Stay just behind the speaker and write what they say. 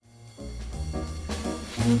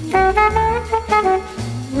Hello,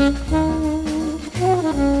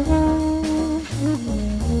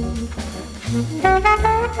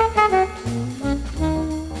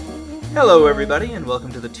 everybody, and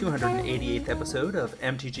welcome to the 288th episode of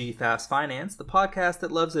MTG Fast Finance, the podcast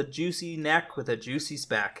that loves a juicy neck with a juicy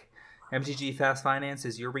spec. MTG Fast Finance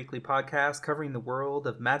is your weekly podcast covering the world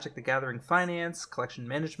of Magic the Gathering finance, collection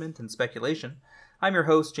management, and speculation. I'm your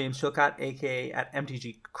host, James Chilcott, aka at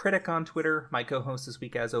MTG Critic on Twitter. My co-host this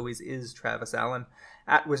week, as always, is Travis Allen,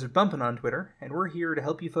 at Wizard Bumpin' on Twitter, and we're here to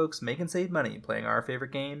help you folks make and save money playing our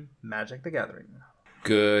favorite game, Magic the Gathering.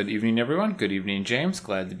 Good evening, everyone. Good evening, James.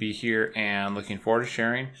 Glad to be here and looking forward to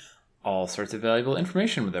sharing all sorts of valuable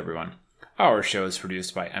information with everyone. Our show is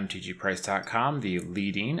produced by MTGPrice.com, the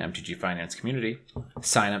leading MTG finance community.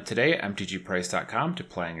 Sign up today at MTGPrice.com to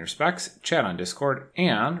plan your specs, chat on Discord,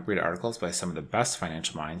 and read articles by some of the best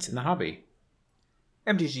financial minds in the hobby.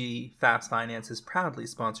 MTG Fast Finance is proudly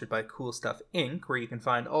sponsored by Cool Stuff Inc., where you can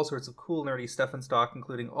find all sorts of cool, nerdy stuff in stock,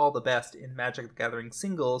 including all the best in Magic the Gathering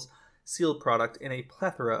singles, sealed product, and a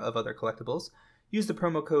plethora of other collectibles. Use the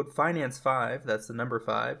promo code FINANCE5, that's the number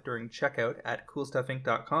 5, during checkout at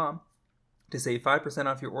CoolStuffInc.com to save 5%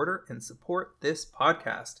 off your order and support this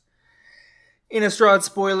podcast. Innistrad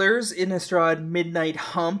spoilers, Innistrad Midnight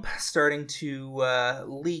Hump starting to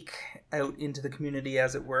leak out into the community,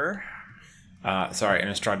 as it were. Sorry,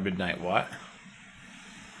 Innistrad Midnight what?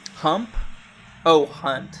 Hump? Oh,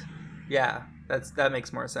 Hunt. Yeah, that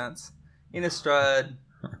makes more sense. Innistrad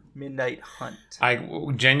Midnight Hunt. I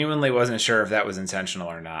genuinely wasn't sure if that was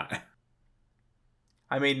intentional or not.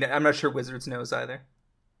 I mean, I'm not sure Wizards knows either.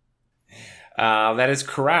 That is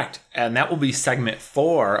correct. And that will be segment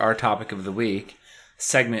 4, our topic of the week.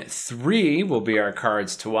 Segment 3 will be our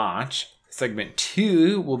cards to watch. Segment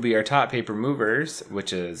 2 will be our top paper movers,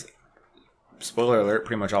 which is, spoiler alert,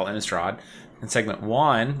 pretty much all Innistrad. And segment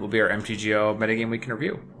 1 will be our MTGO Metagame Week in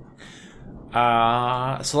Review.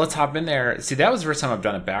 So let's hop in there. See, that was the first time I've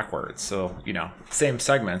done it backwards. So, same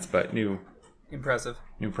segments, but new process.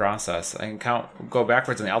 I can go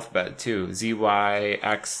backwards in the alphabet too. Z, Y,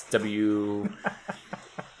 X, W,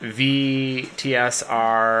 V, T, S,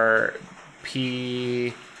 R,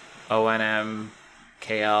 P, O, N, M,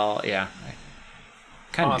 K, L. Yeah. I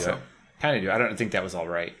kind of do it. I don't think that was all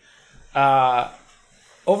right.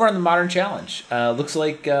 Over on the Modern Challenge, looks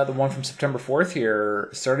like the one from September 4th here,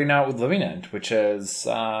 starting out with Living End, which has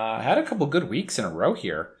had a couple good weeks in a row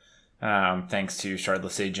here, thanks to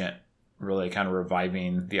Shardless Agent really kind of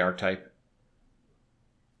reviving the archetype.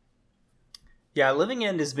 Yeah, Living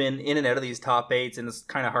End has been in and out of these top 8s, and it's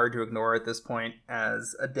kind of hard to ignore at this point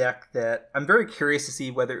as a deck that I'm very curious to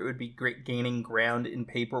see whether it would be gaining ground in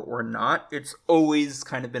paper or not. It's always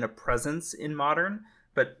kind of been a presence in Modern,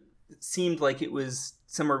 but it seemed like it was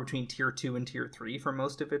somewhere between Tier 2 and Tier 3 for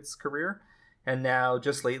most of its career. And now,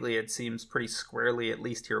 just lately, it seems pretty squarely at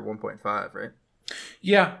least Tier 1.5, right?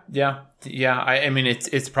 Yeah. I mean,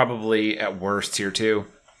 it's probably at worst Tier 2,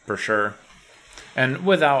 for sure. And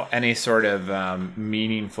without any sort of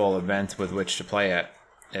meaningful event with which to play it,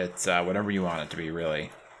 it's whatever you want it to be, really.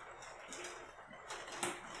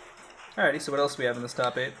 Alrighty, so what else do we have in this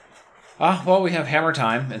top 8? Well, we have Hammer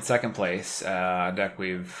Time in second place, a deck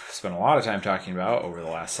we've spent a lot of time talking about over the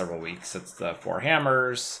last several weeks. It's the 4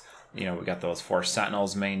 Hammers. We got those 4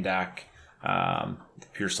 Sentinels main deck, the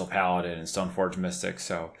Pure Steel Paladin and Stoneforge Mystic.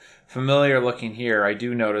 So familiar looking here. I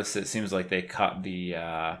do notice it seems like they cut the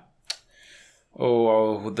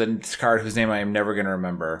the card whose name I am never going to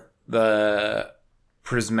remember. The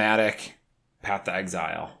Prismatic Path to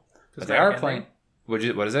Exile. But they are playing. What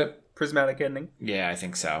is it? Prismatic Ending. Yeah, I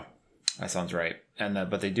think so. That sounds right.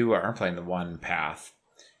 But they are playing the 1 path.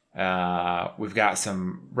 We've got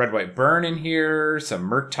some Red-White Burn in here, some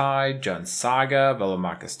Murktide, Jund Saga,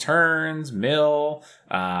 Velomachus Turns, Mill,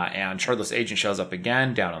 and Shardless Agent shows up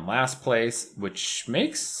again down in last place, which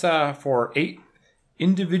makes for 8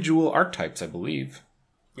 individual archetypes, I believe.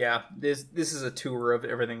 Yeah, this is a tour of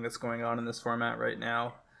everything that's going on in this format right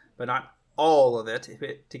now, but not all of it.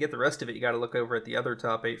 To get the rest of it, you got to look over at the other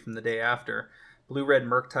top 8 from the day after. Blue-Red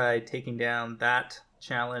Murktide taking down that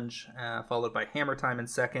challenge, followed by Hammer Time in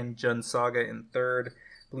second, Jund Saga in third,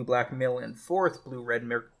 Blue-Black Mill in fourth, Blue-Red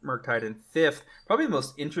Murktide in fifth. Probably the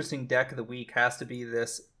most interesting deck of the week has to be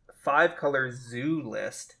this 5-color Zoo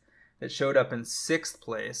list that showed up in sixth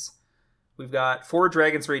place. We've got 4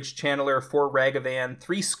 Dragon's Rage Channeler, 4 Ragavan,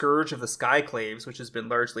 3 Scourge of the Skyclaves, which has been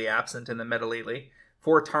largely absent in the meta lately,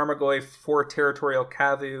 4 Tarmogoyf, 4 Territorial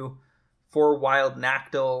Kavu, 4 Wild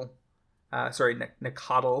Nacatl,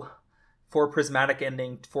 Nacatl, 4 Prismatic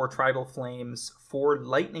Ending, 4 Tribal Flames, 4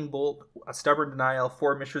 Lightning Bolt, a Stubborn Denial,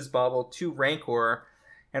 4 Mishra's Bauble, 2 Rancor,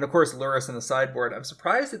 And of course, Lurrus in the sideboard. I'm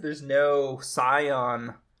surprised that there's no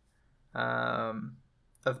Scion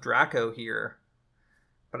of Draco here.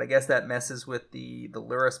 But I guess that messes with the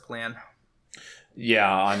Lurrus plan.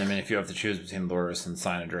 Yeah, and I mean, if you have to choose between Lurrus and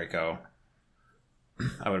Scion of Draco,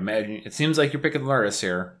 I would imagine it seems like you're picking Lurrus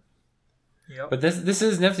here. Yep. But this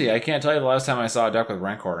is nifty. I can't tell you the last time I saw a deck with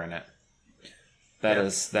Rancor in it. That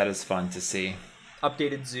is fun to see.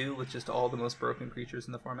 Updated zoo with just all the most broken creatures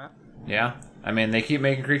in the format. Yeah, I mean they keep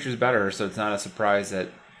making creatures better, so it's not a surprise that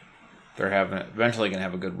they're eventually going to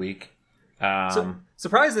have a good week. I'm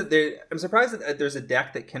surprised that there's a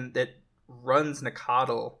deck that runs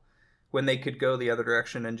Nacatl when they could go the other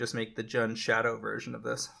direction and just make the Jund Shadow version of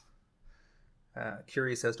this.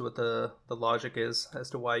 Curious as to what the logic is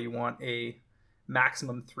as to why you want a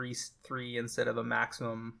maximum 3/3 instead of a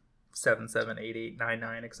maximum 7/7, 8/8,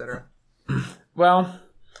 9/9, etc. Well,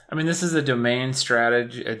 I mean, this is a domain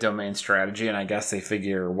strategy, and I guess they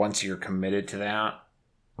figure once you're committed to that,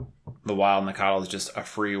 the Wild Nacatl is just a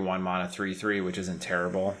free 1-mana 3/3, which isn't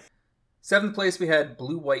terrible. 7th place, we had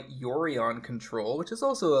blue-white Yorion Control, which is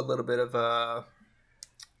also a little bit of a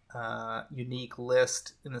unique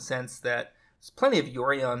list in the sense that there's plenty of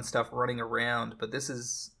Yorion stuff running around, but this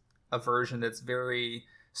is a version that's very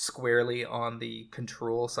squarely on the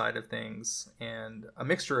control side of things, and a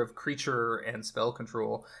mixture of creature and spell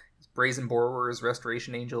control. Brazen Borrowers,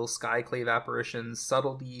 Restoration Angels, Skyclave Apparitions,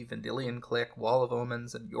 Subtlety, Vendilion Click, Wall of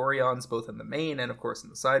Omens, and Yorions, both in the main and of course in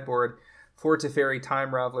the sideboard. 4 Teferi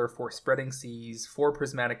Time Raveler, 4 Spreading Seas, 4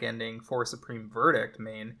 Prismatic Ending, 4 Supreme Verdict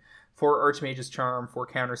main, 4 Archmage's Charm, 4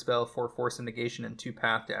 Counterspell, 4 Force of Negation, and 2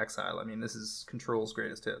 Path to Exile. I mean, this is Control's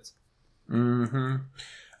greatest hits. Mm-hmm.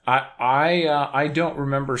 I don't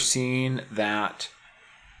remember seeing that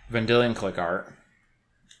Vendilion Click art.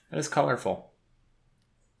 That is colorful.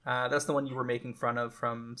 That's the one you were making fun of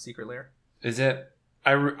from Secret Lair. Is it?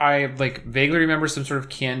 I like vaguely remember some sort of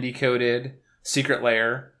candy coated Secret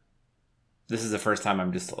Lair. This is the first time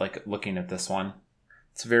I'm just like looking at this one.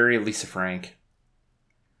 It's very Lisa Frank.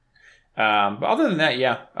 But other than that,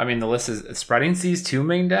 yeah. I mean, the list is Spreading Seas 2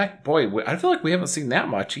 main deck. Boy, I feel like we haven't seen that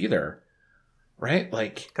much either. Right?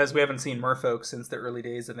 Like, because we haven't seen Merfolk since the early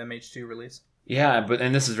days of MH2 release. Yeah,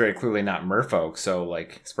 and this is very clearly not Merfolk, so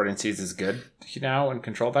like Spreading Seas is good now in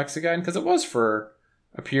Control decks again, because it was for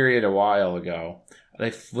a period a while ago. Are they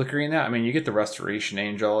flickering that? I mean, you get the Restoration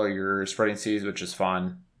Angel or your Spreading Seas, which is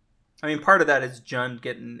fun. I mean, part of that is Jund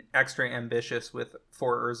getting extra ambitious with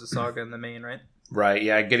 4 Urza Saga in the main, right? Right,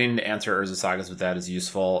 yeah, getting to answer Urza Sagas with that is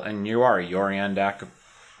useful, and you are a Yorion deck,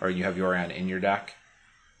 or you have Yorion in your deck.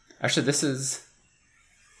 Actually, this is...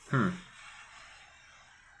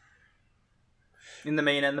 In the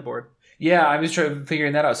main and the board. Yeah, I was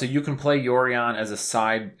figuring that out. So you can play Yorion as a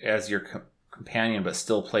side, as your companion, but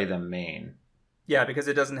still play them main. Yeah, because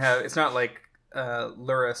it doesn't have... It's not like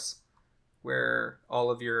Lurrus, where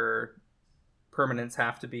all of your permanents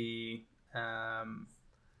have to be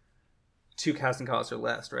 2 casting costs or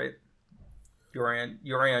less, right?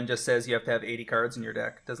 Yorion just says you have to have 80 cards in your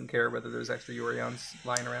deck. Doesn't care whether there's extra Yorions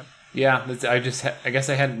lying around. Yeah, I guess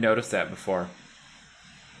I hadn't noticed that before.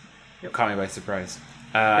 Yep. Caught me by surprise.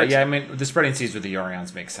 Yeah, I mean, the Spreading Seas with the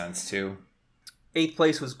Yorions makes sense, too. 8th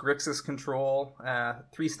place was Grixis Control.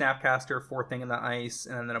 3 Snapcaster, 4 Thing in the Ice,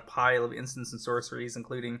 and then a pile of instants and sorceries,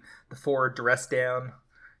 including the 4 Dress Down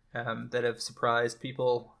that have surprised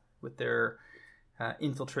people with their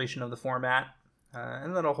infiltration of the format.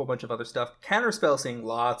 And then a whole bunch of other stuff. Counterspell seeing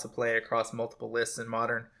lots of play across multiple lists in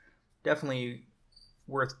Modern. Definitely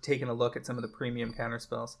worth taking a look at some of the premium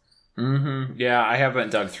counterspells. Mm-hmm. Yeah, I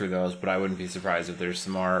haven't dug through those, but I wouldn't be surprised if there's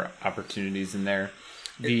some more opportunities in there.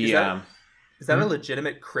 Is that a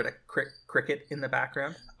legitimate cricket in the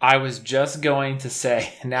background? I was just going to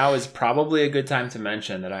say, now is probably a good time to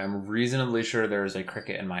mention that I'm reasonably sure there's a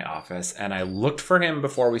cricket in my office, and I looked for him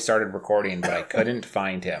before we started recording, but I couldn't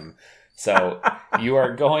find him. So you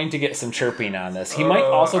are going to get some chirping on this. He might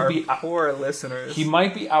also be poor listeners. He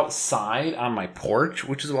might be outside on my porch,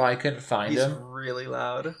 which is why I couldn't find him. He's really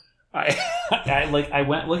loud. I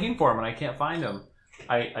went looking for him and I can't find him.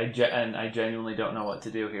 I genuinely don't know what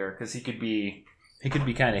to do here because he could be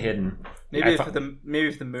kind of hidden. Maybe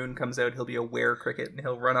if the moon comes out, he'll be a were-cricket and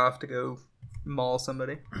he'll run off to go maul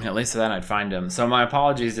somebody. At least then I'd find him. So my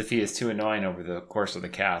apologies if he is too annoying over the course of the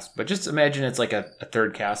cast. But just imagine it's like a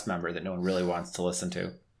third cast member that no one really wants to listen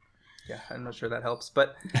to. Yeah, I'm not sure that helps.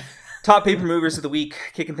 But top paper movers of the week,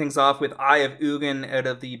 kicking things off with Eye of Ugin out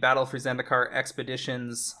of the Battle for Zendikar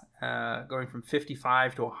Expeditions, going from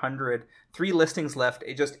 55 to 100. 3 listings left,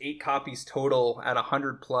 just 8 copies total at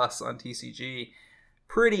 100 plus on TCG.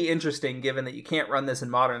 Pretty interesting given that you can't run this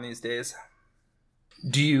in Modern these days.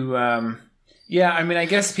 Do you... Yeah, I mean, I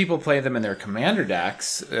guess people play them in their commander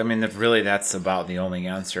decks. I mean, really, that's about the only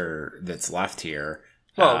answer that's left here.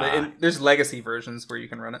 Well, there's legacy versions where you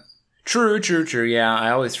can run it. True. Yeah,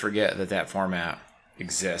 I always forget that format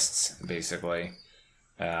exists, basically.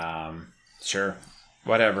 Sure.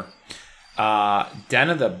 Whatever. Den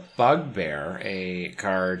of the Bugbear, a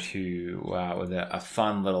card with a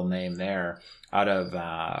fun little name there, out of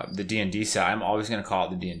the D&D set. I'm always going to call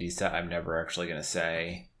it the D&D set. I'm never actually going to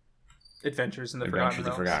say... Adventures in the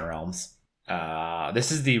Forgotten Realms.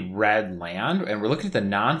 This is the red land, and we're looking at the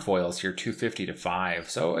non-foils here, 250 to 5.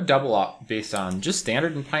 So a double up based on just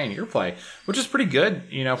standard and pioneer play, which is pretty good.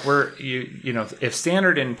 You know, if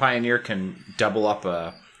standard and pioneer can double up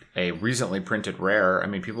a recently printed rare, I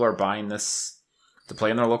mean, people are buying this to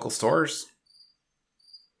play in their local stores.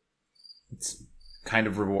 It's kind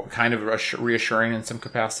of reassuring in some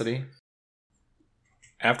capacity.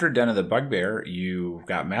 After Den of the Bugbear, you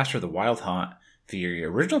got Master of the Wild Hunt. The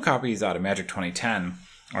original copies out of Magic 2010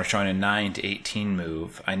 are showing a 9 to 18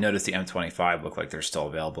 move. I noticed the M25 look like they're still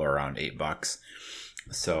available around $8.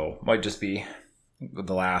 So might just be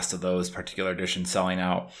the last of those particular editions selling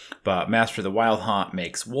out. But Master of the Wild Hunt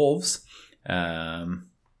makes wolves.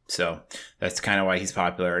 So that's kind of why he's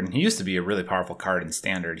popular. And he used to be a really powerful card in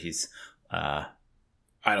Standard. I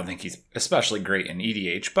don't think he's especially great in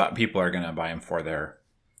EDH, but people are going to buy him for their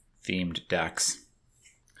themed decks.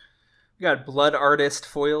 We got Blood Artist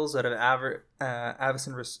foils out of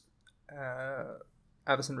Avacyn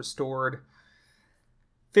Restored.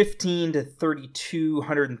 15 to 32,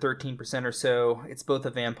 113% or so. It's both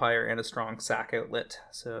a vampire and a strong sack outlet,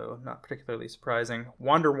 so not particularly surprising.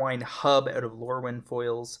 Wanderwine Hub out of Lorwyn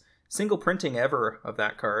foils. Single printing ever of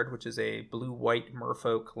that card, which is a blue-white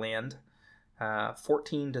merfolk land.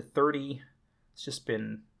 14 to 30. It's just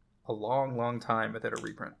been a long, long time without a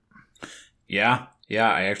reprint. Yeah.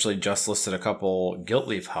 I actually just listed a couple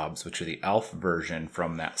Guiltleaf Hubs, which are the elf version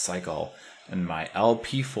from that cycle. And my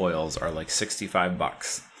LP foils are like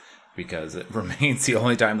 $65 because it remains the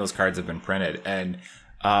only time those cards have been printed. And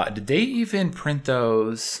did they even print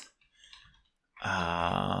those?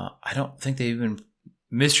 I don't think they even...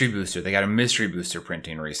 Mystery Booster. They got a Mystery Booster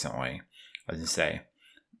printing recently. I was going to say,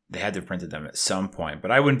 they had to have printed them at some point.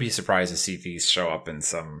 But I wouldn't be surprised to see these show up in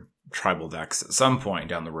some tribal decks at some point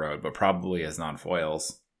down the road, but probably as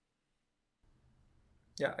non-foils.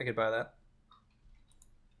 Yeah, I could buy that.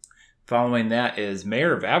 Following that is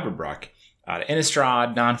Mayor of Avabruck out of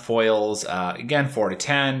Innistrad, non-foils, again 4 to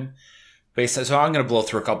 10. So I'm going to blow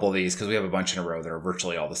through a couple of these because we have a bunch in a row that are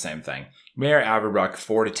virtually all the same thing. Mayor Avabruck,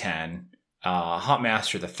 4 to 10.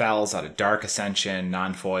 Huntmaster the Fells out of Dark Ascension,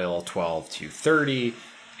 non-foil, 12 to 30.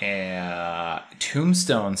 And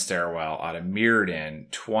Tombstone Stairwell out of Mirrodin,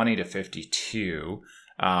 20 to 52.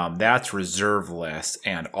 That's reserve list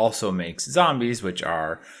and also makes zombies, which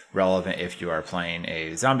are relevant if you are playing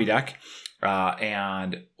a zombie deck.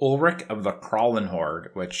 And Ulrich of the Crawling Horde,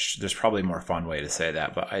 which there's probably a more fun way to say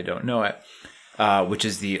that, but I don't know it, which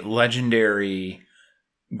is the legendary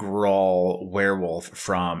Grawl werewolf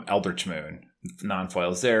from Eldritch Moon.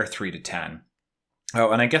 Non-foils there, 3 to 10.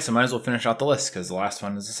 Oh, and I guess I might as well finish out the list because the last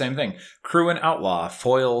one is the same thing. Cruin Outlaw,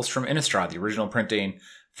 foils from Innistrad, the original printing,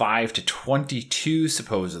 5 to 22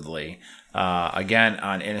 supposedly. Again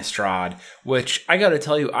on Innistrad, which I got to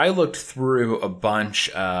tell you, I looked through a bunch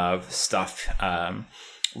of stuff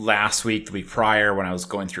last week, the week prior when I was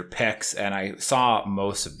going through picks, and I saw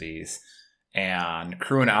most of these. And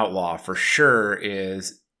Cruin Outlaw for sure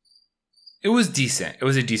it was decent. It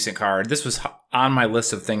was a decent card. This was on my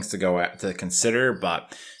list of things to go at to consider,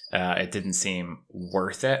 but it didn't seem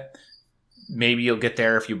worth it. Maybe you'll get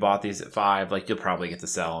there if you bought these at 5. Like you'll probably get to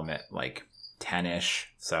sell them at like 10-ish.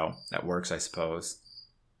 So that works, I suppose.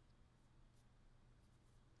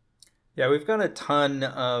 Yeah, we've got a ton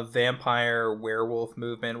of vampire werewolf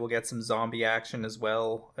movement. We'll get some zombie action as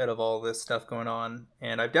well out of all this stuff going on.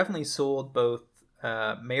 And I've definitely sold both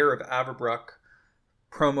Mayor of Avabruck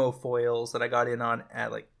promo foils that I got in on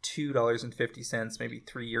at like $2.50 maybe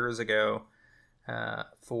 3 years ago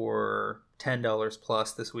for $10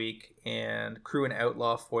 plus this week. And Cruin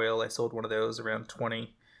Outlaw foil, I sold one of those around $20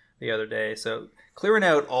 the other day. So clearing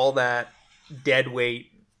out all that dead weight,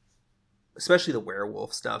 especially the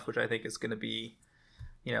werewolf stuff, which I think is going to be,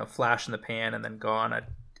 flash in the pan and then gone. I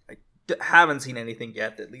haven't seen anything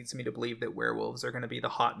yet that leads me to believe that werewolves are going to be the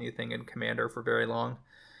hot new thing in Commander for very long.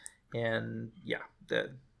 And yeah,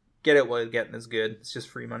 get it while you're getting is good. It's just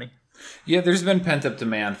free money. Yeah, there's been pent up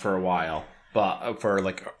demand for a while, but for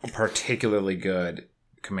like a particularly good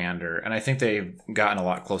Commander, and I think they've gotten a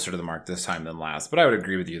lot closer to the mark this time than last. But I would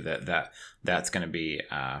agree with you that that's going to be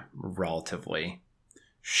relatively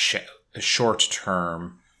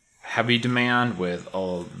short-term heavy demand with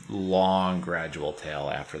a long gradual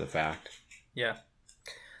tail after the fact. Yeah.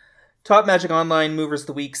 Top Magic Online movers of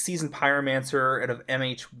the week. Seasoned Pyromancer out of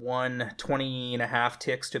MH1, 20.5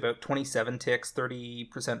 ticks to about 27 ticks,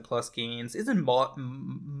 30% plus gains. Is in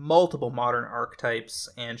multiple modern archetypes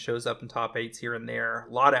and shows up in top 8s here and there.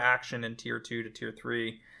 A lot of action in tier 2 to tier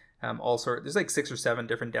 3. There's like 6 or 7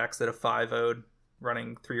 different decks that have 5-0'd,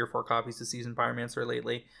 running 3 or 4 copies of Seasoned Pyromancer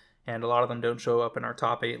lately. And a lot of them don't show up in our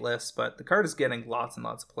top 8 lists, but the card is getting lots and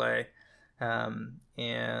lots of play.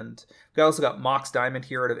 And we also got Mox Diamond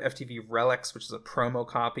here out of FTV Relics, which is a promo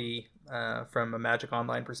copy from a Magic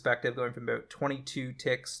Online perspective, going from about 22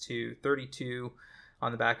 ticks to 32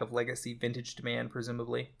 on the back of Legacy Vintage Demand,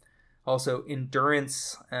 presumably. Also,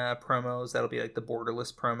 Endurance promos, that'll be like the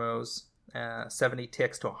borderless promos, 70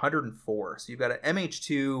 ticks to 104. So you've got an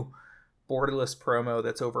MH2 borderless promo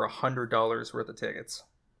that's over $100 worth of tickets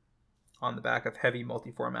on the back of heavy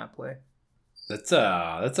multi-format play. That's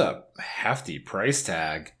a hefty price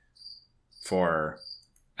tag for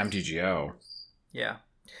MTGO. Yeah.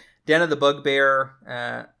 Den of the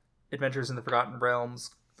Bugbear, Adventures in the Forgotten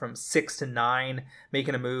Realms, from 6 to 9,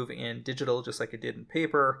 making a move in digital just like it did in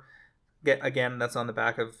paper. Again, that's on the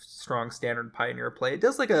back of strong standard Pioneer play. It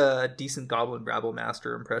does like a decent Goblin Rabble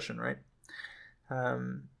Master impression, right?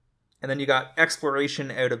 And then you got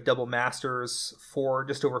Exploration out of Double Masters,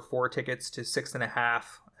 just over 4 tickets to 6.5.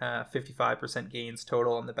 55% gains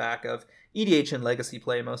total on the back of EDH and Legacy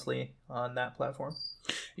play, mostly on that platform.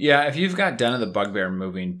 Yeah, if you've got Den of the Bugbear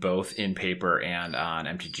moving both in paper and on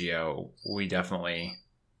MTGO, we definitely,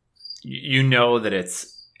 that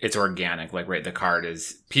it's organic. Like, right, the card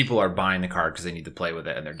is, people are buying the card because they need to play with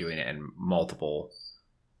it, and they're doing it in multiple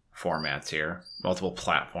formats here, multiple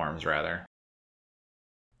platforms rather.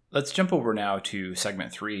 Let's jump over now to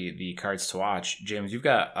segment 3, the cards to watch. James, you've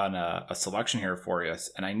got a selection here for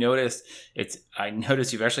us, and I noticed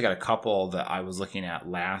you've actually got a couple that I was looking at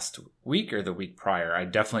last week or the week prior.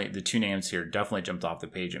 The 2 names here definitely jumped off the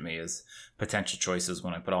page at me as potential choices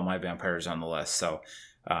when I put all my vampires on the list. So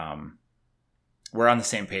we're on the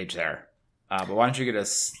same page there. But why don't you get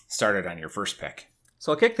us started on your first pick?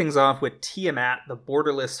 So I'll kick things off with Tiamat, the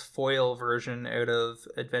borderless foil version out of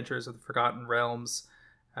Adventures of the Forgotten Realms.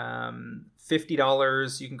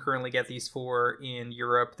 $50 you can currently get these for in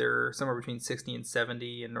Europe. They're somewhere between $60 and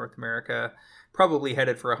 $70 in North America, probably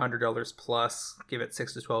headed for $100 plus. Give it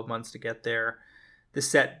 6 to 12 months to get there. The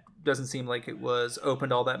set doesn't seem like it was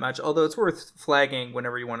opened all that much, although it's worth flagging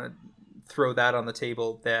whenever you want to throw that on the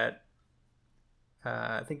table that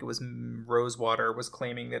I think it was Rosewater was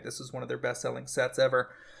claiming that this was one of their best-selling sets ever.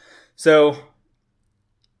 So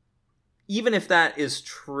even if that is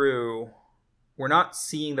true, we're not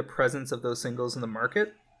seeing the presence of those singles in the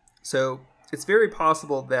market. So it's very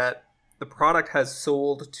possible that the product has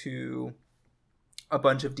sold to a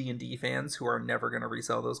bunch of D&D fans who are never going to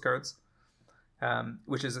resell those cards,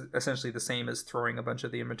 which is essentially the same as throwing a bunch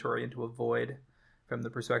of the inventory into a void from the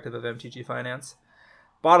perspective of MTG Finance.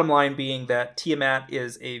 Bottom line being that Tiamat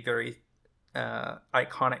is a very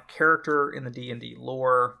iconic character in the D&D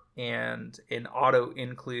lore, and an auto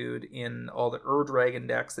include in all the Ur-Dragon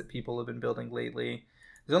decks that people have been building lately.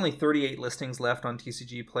 There's only 38 listings left on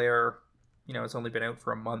TCG Player. It's only been out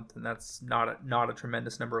for a month, and that's not a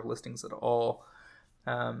tremendous number of listings at all.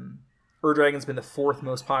 Ur-Dragon's been the 4th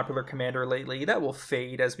most popular commander lately. That will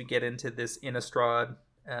fade as we get into this Innistrad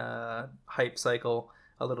hype cycle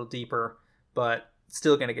a little deeper, but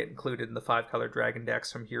still going to get included in the 5-color Dragon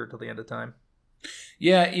decks from here till the end of time.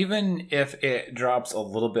 Yeah, even if it drops a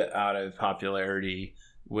little bit out of popularity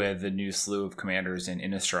with the new slew of commanders in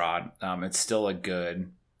Innistrad, it's still a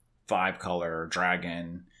good 5-color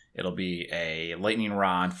dragon. It'll be a lightning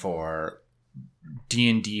rod for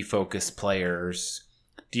D&D focused players,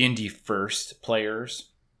 D&D first players,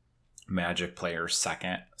 Magic players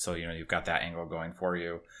second. So, you've got that angle going for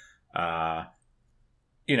you. And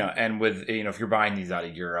with, if you're buying these out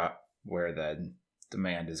of Europe where the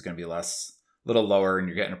demand is going to be little lower, and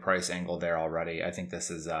you're getting a price angle there already, I think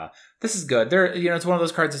this is good. It's one of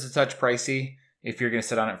those cards that's a touch pricey if you're going to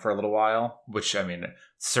sit on it for a little while, which,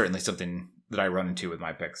 certainly something that I run into with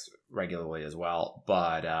my picks regularly as well.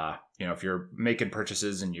 But, if you're making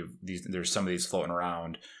purchases and there's some of these floating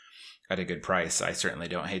around at a good price, I certainly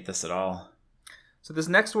don't hate this at all. So this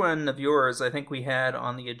next one of yours, I think we had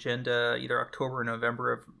on the agenda either October or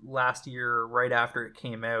November of last year, right after it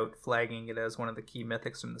came out, flagging it as one of the key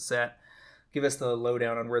mythics from the set. Give us the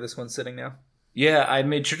lowdown on where this one's sitting now. Yeah, I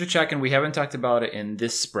made sure to check, and we haven't talked about it in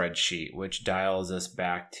this spreadsheet, which dials us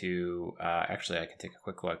back to, actually, I can take a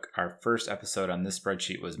quick look. Our first episode on this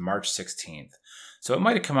spreadsheet was March 16th. So it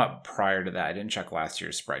might have come up prior to that. I didn't check last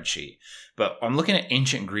year's spreadsheet. But I'm looking at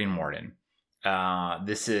Ancient Green Warden.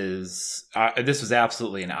 This was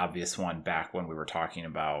absolutely an obvious one back when we were talking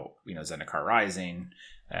about, Zendikar Rising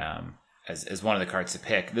as one of the cards to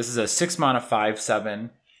pick. This is a 6-mana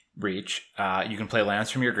 5/7 Reach. You can play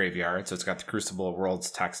lands from your graveyard, so it's got the Crucible of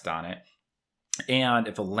Worlds text on it. And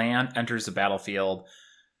if a land enters the battlefield,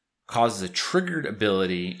 causes a triggered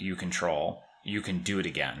ability you control, you can do it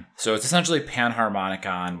again. So it's essentially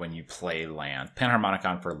Panharmonicon when you play land.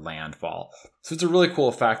 Panharmonicon for landfall. So it's a really cool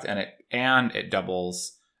effect, and it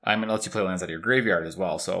doubles. It lets you play lands out of your graveyard as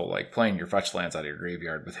well. So like playing your fetch lands out of your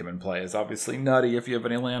graveyard with him in play is obviously nutty if you have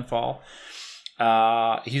any landfall.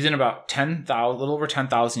 He's in about a little over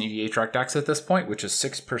 10,000 EDH rec decks at this point, which is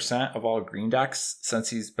 6% of all green decks since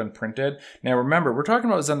he's been printed. Now remember, we're talking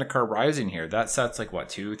about Zendikar Rising here. That set's like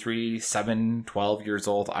 2, 3, 7, 12 years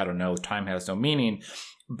old. I don't know. Time has no meaning.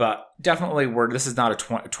 But definitely, this is not a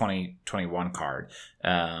 2021 card.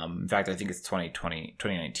 In fact, I think it's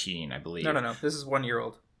 2019, I believe. No. This is 1 year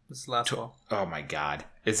old. This is last fall. Oh my God.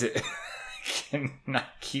 Is it? Cannot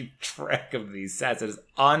keep track of these sets. It is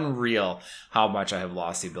unreal how much I have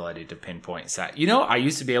lost the ability to pinpoint set. I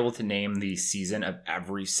used to be able to name the season of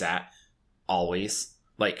every set always.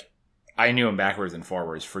 Like, I knew them backwards and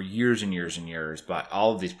forwards for years and years and years, but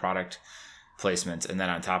all of these product placements, and then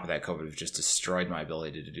on top of that, COVID have just destroyed my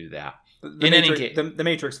ability to do that. The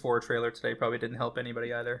Matrix 4 trailer today probably didn't help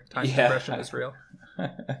anybody either. Time compression is real.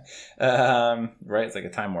 Right? It's like a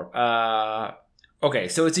time warp. Okay,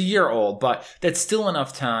 so it's a year old, but that's still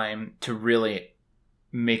enough time to really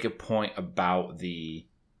make a point about the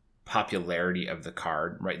popularity of the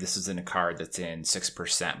card, right? This isn't a card that's in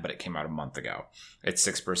 6%, but it came out a month ago. It's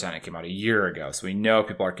 6%, it came out a year ago, so we know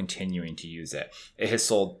people are continuing to use it. It has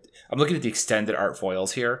sold, I'm looking at the extended art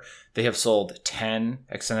foils here. They have sold 10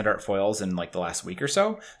 extended art foils in like the last week or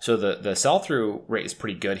so. So the sell-through rate is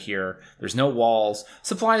pretty good here. There's no walls.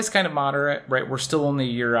 Supply is kind of moderate, right? We're still only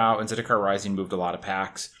a year out, and Zendikar Rising moved a lot of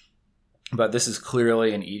packs. But this is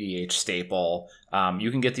clearly an EDH staple.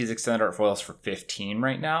 You can get these extended art foils for $15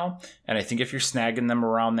 right now. And I think if you're snagging them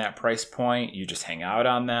around that price point, you just hang out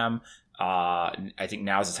on them. I think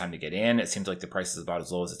now's the time to get in. It seems like the price is about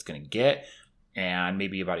as low as it's going to get. And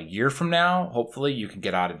maybe about a year from now, hopefully you can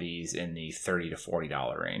get out of these in the $30 to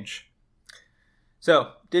 $40 range.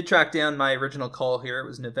 So, did track down my original call here. It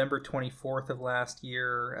was November 24th of last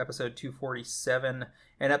year, episode 247.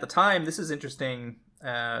 And at the time, this is interesting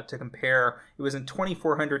to compare. It was in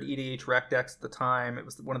 2,400 EDH rec decks at the time. It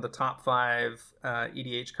was one of the top 5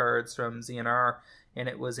 EDH cards from ZNR, and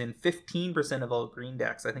it was in 15% of all green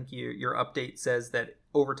decks. I think your update says that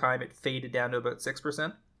over time it faded down to about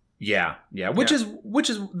 6%. Yeah, which is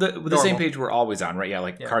the same page we're always on, right?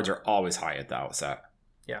 Yeah, cards are always high at the outset.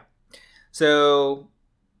 Yeah. So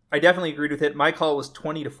I definitely agreed with it. My call was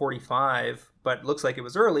 20 to 45, but it looks like it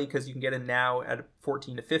was early because you can get in now at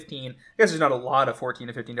 14 to 15. I guess there's not a lot of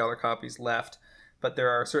 $14 to $15 copies left, but there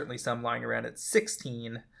are certainly some lying around at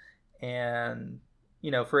 16. And,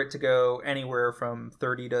 for it to go anywhere from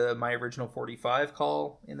 30 to my original 45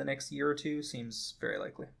 call in the next year or two seems very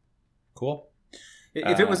likely. Cool.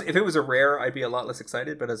 If it was a rare, I'd be a lot less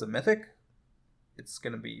excited, but as a mythic, it's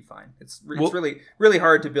going to be fine. It's really, really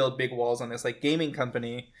hard to build big walls on this. Like Gaming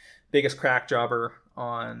Company, biggest crack jobber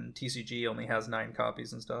on TCG, only has 9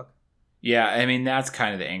 copies in stock. Yeah, that's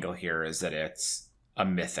kind of the angle here, is that it's a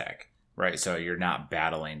mythic, right? So you're not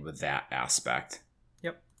battling with that aspect.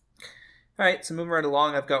 Yep. All right, so moving right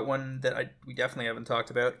along, I've got one that we definitely haven't talked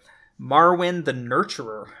about. Marwyn the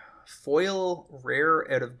Nurturer. Foil rare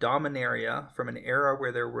out of Dominaria from an era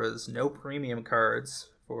where there was no premium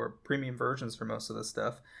cards for premium versions for most of this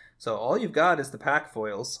stuff. So all you've got is the pack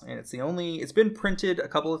foils, and it's been printed a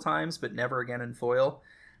couple of times, but never again in foil.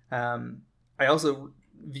 I also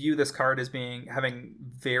view this card as having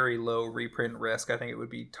very low reprint risk. I think it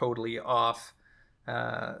would be totally off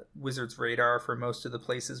Wizards' radar for most of the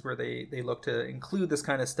places where they look to include this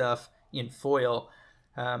kind of stuff in foil.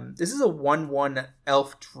 This is a 1/1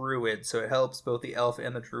 elf druid, so it helps both the elf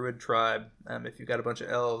and the druid tribe if you've got a bunch of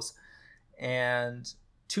elves. And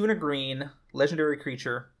 2 and a green, legendary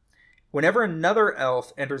creature. Whenever another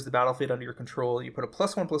elf enters the battlefield under your control, you put a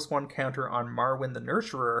 +1/+1 counter on Marwyn the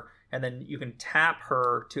Nurturer, and then you can tap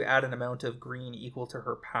her to add an amount of green equal to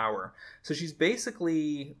her power. So she's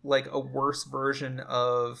basically like a worse version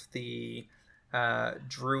of the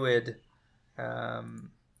druid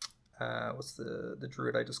what's the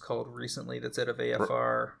druid I just called recently that's out of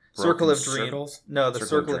AFR? Circle of Dreams. Circles? No, the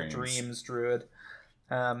Circle of Dreams druid.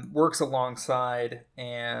 Works alongside,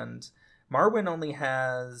 and Marwyn only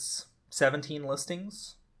has 17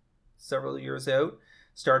 listings several years out,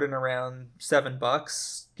 starting around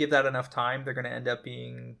 $7. Give that enough time, they're going to end up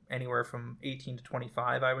being anywhere from 18 to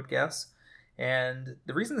 25, I would guess. And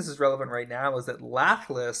the reason this is relevant right now is that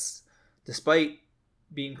Lathliss, despite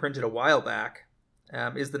being printed a while back,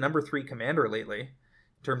 is the number 3 commander lately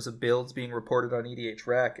in terms of builds being reported on EDH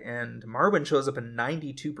Rec, and Marwyn shows up in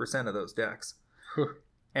 92% of those decks.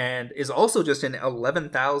 And is also just in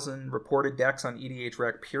 11,000 reported decks on EDH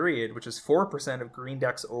Rec period, which is 4% of green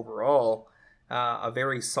decks overall. A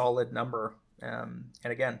very solid number. And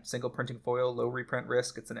again, single printing foil, low reprint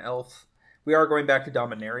risk. It's an elf. We are going back to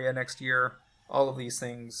Dominaria next year. All of these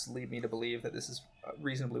things lead me to believe that this is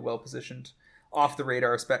reasonably well positioned. Off the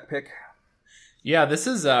radar spec pick. Yeah, this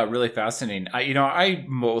is really fascinating. I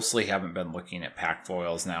mostly haven't been looking at pack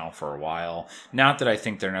foils now for a while. Not that I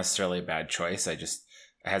think they're necessarily a bad choice. It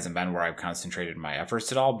hasn't been where I've concentrated my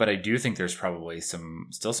efforts at all. But I do think there's probably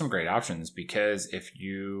still some great options, because if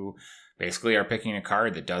you basically are picking a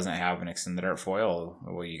card that doesn't have an extended art foil,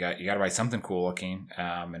 well, you got to buy something cool looking,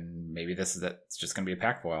 and maybe it's just going to be a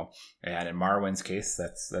pack foil. And in Marwyn's case,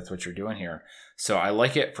 that's what you're doing here. So I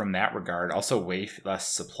like it from that regard. Also, way less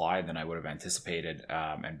supply than I would have anticipated,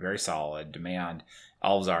 and very solid demand.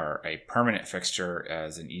 Elves are a permanent fixture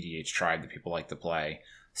as an EDH tribe that people like to play.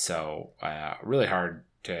 So really hard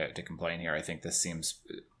to complain here. I think this seems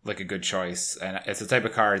like a good choice, and it's the type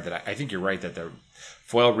of card that I think you're right that the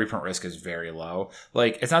foil reprint risk is very low.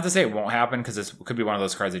 Like, it's not to say it won't happen, because it could be one of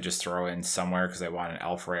those cards they just throw in somewhere because they want an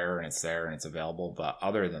elf rare and it's there and it's available. But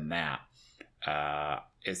other than that,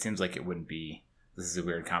 it seems like it wouldn't be, this is a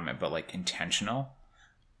weird comment, but like intentional,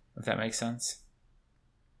 if that makes sense.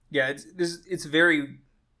 Yeah,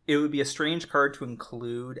 it would be a strange card to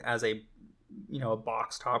include as a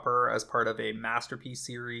box topper as part of a Masterpiece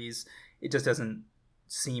series. It just doesn't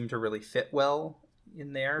seem to really fit well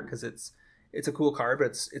in there, because it's a cool card, but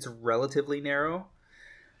it's relatively narrow.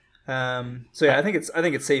 So yeah, I think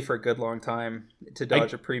it's safe for a good long time to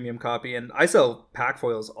dodge a premium copy. And I sell pack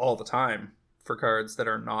foils all the time for cards that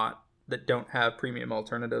don't have premium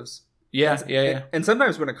alternatives. Yeah. And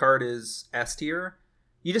sometimes when a card is S tier,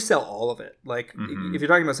 you just sell all of it. Like, if you're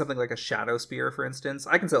talking about something like a Shadow Spear, for instance,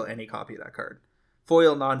 I can sell any copy of that card.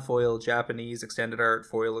 Foil, non-foil, Japanese, extended art,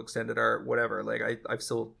 foil, extended art, whatever. Like, I've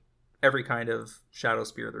sold every kind of Shadow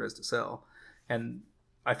Spear there is to sell. And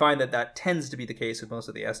I find that tends to be the case with most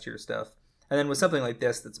of the S-tier stuff. And then with something like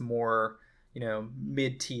this that's more,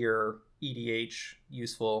 mid-tier EDH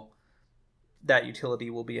useful, that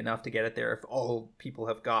utility will be enough to get it there if all people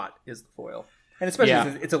have got is the foil. And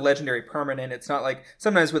especially if it's a legendary permanent. It's not like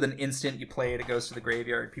sometimes with an instant you play it goes to the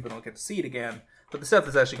graveyard, people don't get to see it again. But the stuff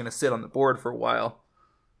that's actually going to sit on the board for a while,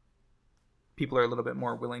 people are a little bit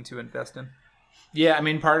more willing to invest in. Yeah, I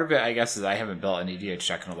mean, part of it, I guess, is I haven't built an EDH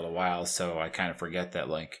deck in a little while, so I kind of forget that,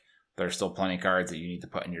 like, there's still plenty of cards that you need to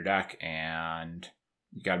put in your deck, and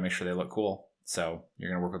you got to make sure they look cool. So you're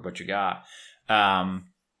going to work with what you got.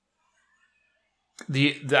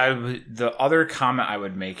 The other comment I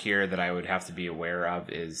would make here that I would have to be aware of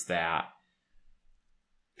is that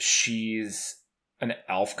she's an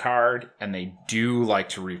elf card, and they do like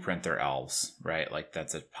to reprint their elves, right? Like,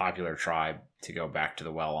 that's a popular tribe to go back to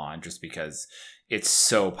the well on, just because it's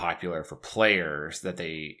so popular for players that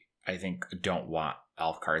they, I think, don't want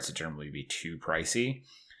elf cards to generally be too pricey.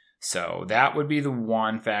 So that would be the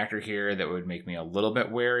one factor here that would make me a little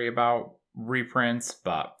bit wary about reprints,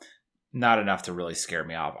 but not enough to really scare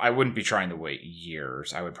me off. I wouldn't be trying to wait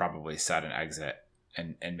years. I would probably set an exit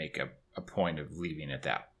and make a point of leaving at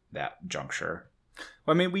that juncture.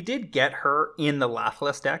 Well, I mean, we did get her in the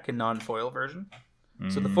Lathliss deck in non-foil version.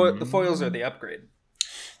 So the foils are the upgrade.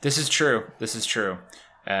 This is true.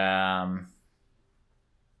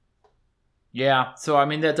 Yeah, so I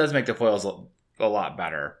mean, that does make the foils a lot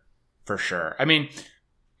better, for sure. I mean,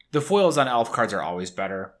 the foils on elf cards are always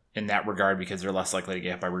better in that regard because they're less likely to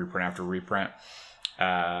get hit by reprint after reprint.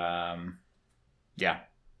 Yeah,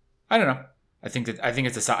 I don't know. I think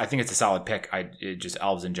it's a solid pick. Just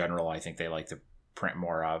elves in general, I think they like to print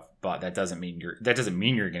more of, but that doesn't mean you're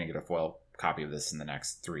going to get a foil copy of this in the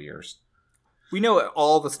next 3 years. We know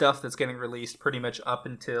all the stuff that's getting released pretty much up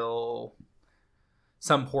until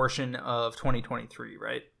some portion of 2023,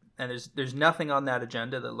 right? And there's nothing on that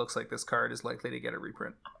agenda that looks like this card is likely to get a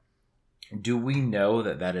reprint. Do we know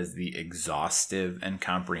that is the exhaustive and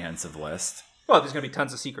comprehensive list? Well, there's going to be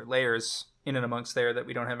tons of secret layers in and amongst there that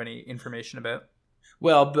we don't have any information about.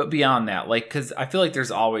 Well, but beyond that, like, because I feel like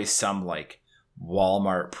there's always some like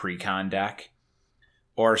Walmart pre-con deck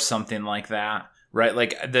or something like that, right?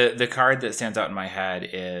 Like the card that stands out in my head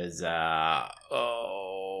is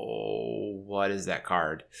what is that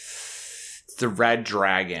card? It's the Red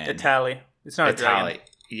Dragon. Itali. It's not Itali.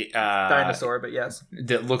 A dragon. Dinosaur, but yes.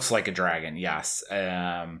 That looks like a dragon, yes. Who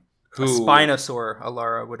a Spinosaur,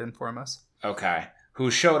 Alara would inform us. Okay. Who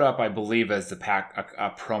showed up, I believe, as the pack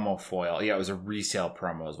a promo foil. Yeah, it was a resale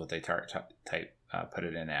promo is what they put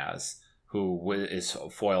it in as. Who is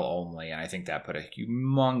foil only, and I think that put a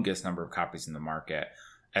humongous number of copies in the market.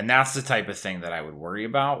 And that's the type of thing that I would worry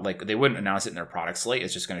about. Like, they wouldn't announce it in their product slate.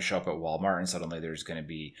 It's just going to show up at Walmart, and suddenly there's going to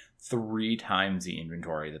be 3 times the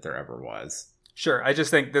inventory that there ever was. Sure. I just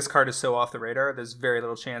think this card is so off the radar. There's very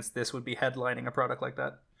little chance this would be headlining a product like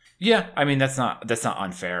that. Yeah, I mean that's not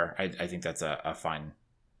unfair. I think that's a fine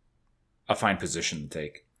position to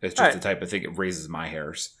take. It's just the type of thing it raises my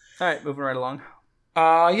hairs. All right, moving right along.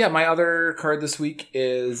 Yeah, my other card this week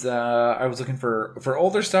is I was looking for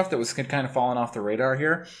older stuff that was kind of falling off the radar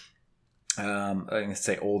here. I'm gonna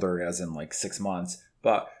say older as in like 6 months,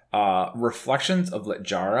 but Reflections of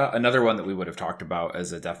Littjara, another one that we would have talked about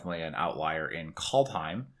as definitely an outlier in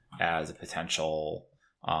Kaldheim as a potential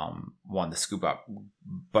one to scoop up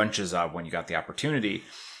bunches of when you got the opportunity.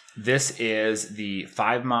 This is the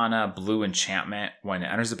 5 mana blue enchantment. When it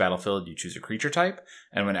enters the battlefield, you choose a creature type,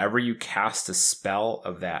 and whenever you cast a spell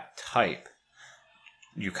of that type,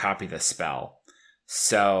 you copy the spell.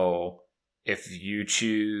 So if you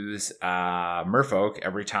choose Merfolk,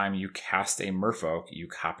 every time you cast a Merfolk, you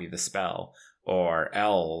copy the spell, or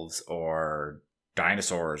elves, or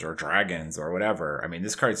dinosaurs, or dragons, or whatever. I mean,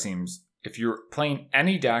 this card seems, if you're playing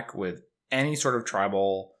any deck with any sort of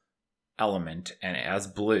tribal element and as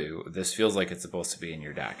blue, this feels like it's supposed to be in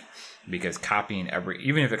your deck, because copying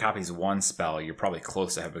even if it copies 1 spell, you're probably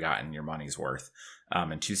close to have gotten your money's worth.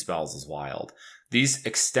 And 2 spells is wild. These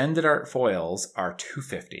extended art foils are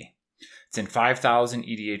 $250. It's in 5,000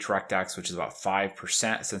 EDH rec decks, which is about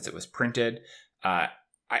 5% since it was printed. I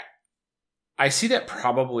see that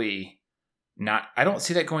probably not. I don't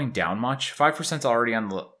see that going down much. 5% is already on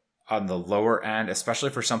the lower end,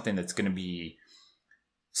 especially for something that's going to be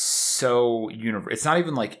so universal. It's not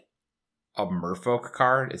even like a Merfolk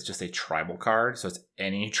card. It's just a tribal card. So it's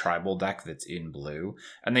any tribal deck that's in blue.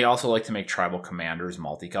 And they also like to make tribal commanders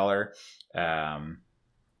multicolor,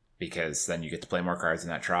 because then you get to play more cards in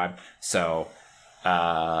that tribe. So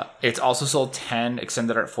it's also sold 10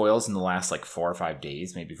 extended art foils in the last like 4 or 5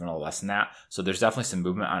 days, maybe even a little less than that. So there's definitely some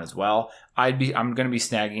movement on as well. I'm going to be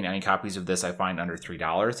snagging any copies of this I find under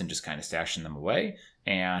 $3 and just kind of stashing them away.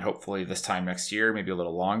 And hopefully this time next year, maybe a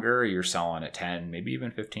little longer, you're selling at 10, maybe even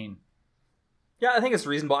 15. Yeah, I think it's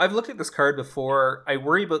reasonable. I've looked at this card before. I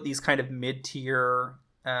worry about these kind of mid-tier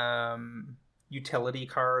utility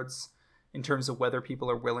cards in terms of whether people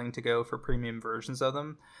are willing to go for premium versions of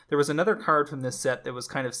them. There was another card from this set that was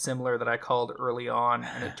kind of similar that I called early on,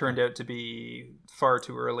 and it turned out to be far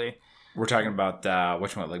too early. We're talking about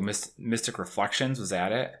which one? Like Mystic Reflections, was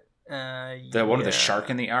that it? The one with the shark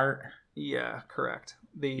in the art? Yeah, correct.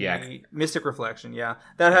 Mystic Reflection, yeah.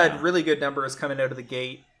 That had really good numbers coming out of the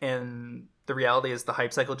gate, and the reality is the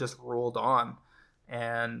hype cycle just rolled on,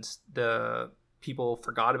 and the people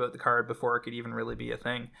forgot about the card before it could even really be a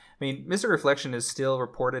thing. I mean, Mystic Reflection is still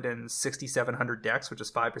reported in 6,700 decks, which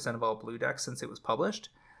is 5% of all blue decks since it was published,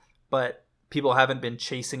 but people haven't been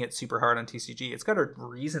chasing it super hard on TCG. It's got a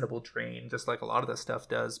reasonable drain, just like a lot of this stuff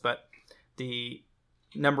does, but the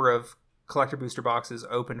number of collector booster boxes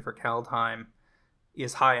open for Kaldheim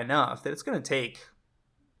is high enough that it's going to take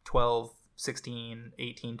 12, 16,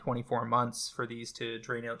 18, 24 months for these to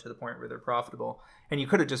drain out to the point where they're profitable. And you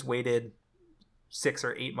could have just waited 6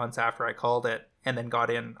 or 8 months after I called it and then got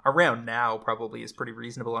in around now. Probably is pretty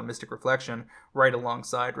reasonable on Mystic Reflection, right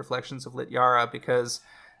alongside Reflections of Littjara, because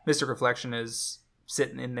Mystic Reflection is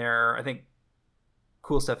sitting in there. I think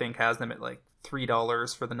Cool Stuff Inc. has them at like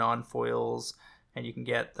 $3 for the non-foils, and you can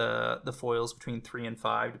get the foils between 3 and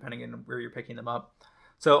 5 depending on where you're picking them up.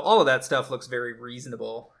 So all of that stuff looks very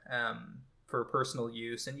reasonable for personal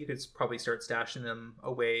use, and you could probably start stashing them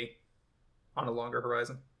away on a longer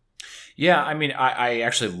horizon. Yeah, I mean, I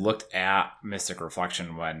actually looked at Mystic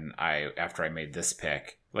Reflection after I made this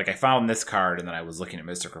pick. Like, I found this card, and then I was looking at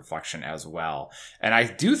Mystic Reflection as well. And I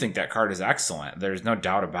do think that card is excellent. There's no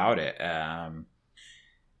doubt about it.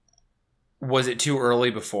 Was it too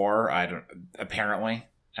early before? Apparently.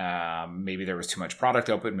 Maybe there was too much product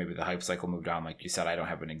open. Maybe the hype cycle moved on. Like you said, I don't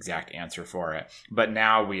have an exact answer for it. But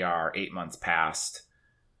now we are 8 months past.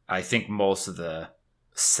 I think most of the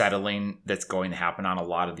settling that's going to happen on a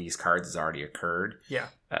lot of these cards has already occurred. Yeah.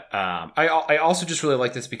 I also just really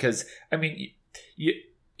like this because, I mean,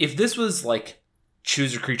 if this was like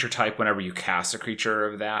choose a creature type whenever you cast a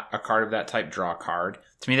card of that type, draw a card.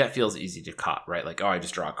 To me, that feels easy to cut, right? Like, oh, I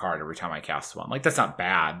just draw a card every time I cast one. Like, that's not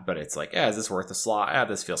bad, but it's like, is this worth a slot?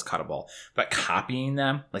 This feels cuttable. But copying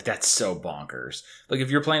them, like, that's so bonkers. Like,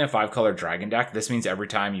 if you're playing a 5-color dragon deck, this means every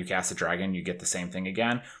time you cast a dragon, you get the same thing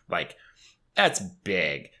again. Like, that's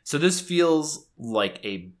big. So this feels like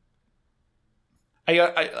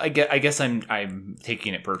I guess I'm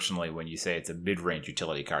taking it personally when you say it's a mid-range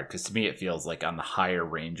utility card, because to me it feels like on the higher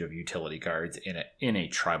range of utility cards in a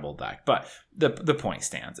tribal deck. But the point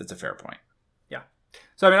stands. It's a fair point. Yeah.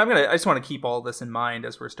 So I mean, I just want to keep all this in mind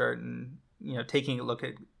as we're starting, taking a look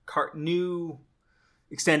at new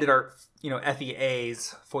extended art,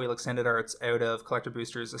 FEAs, foil extended arts out of collector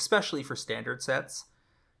boosters, especially for standard sets.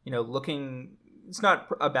 It's not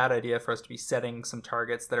a bad idea for us to be setting some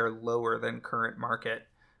targets that are lower than current market,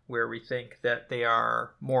 where we think that they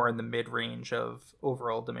are more in the mid-range of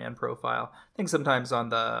overall demand profile. I think sometimes on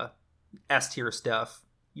the S-tier stuff,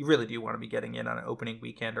 you really do want to be getting in on an opening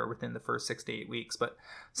weekend or within the first 6 to 8 weeks. But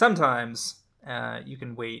sometimes you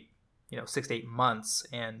can wait, 6 to 8 months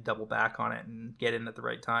and double back on it and get in at the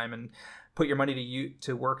right time and put your money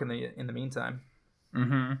to work in the meantime.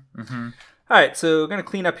 Mm-hmm. Mm-hmm. All right, so I'm going to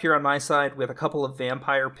clean up here on my side with a couple of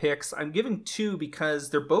vampire picks. I'm giving 2 because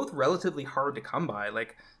they're both relatively hard to come by.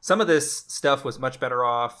 Like, some of this stuff was much better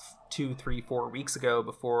off 2, 3, 4 weeks ago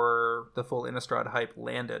before the full Innistrad hype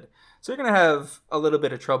landed. So you're going to have a little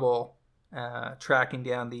bit of trouble tracking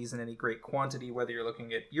down these in any great quantity, whether you're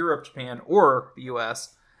looking at Europe, Japan, or the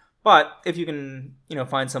US. But if you can,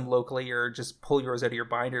 find some locally or just pull yours out of your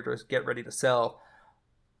binder to get ready to sell,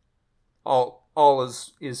 all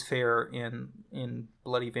is fair in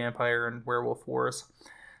Bloody Vampire and Werewolf Wars.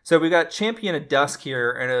 So we got Champion of Dusk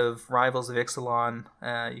here out of Rivals of Ixalan.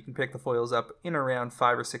 You can pick the foils up in around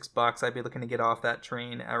 $5 or $6. I'd be looking to get off that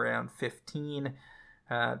train around 15.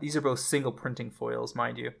 These are both single printing foils,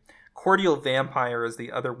 mind you. Cordial Vampire is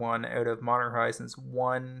the other one out of Modern Horizons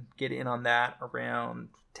 1. Get in on that around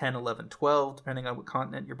 10, 11, 12, depending on what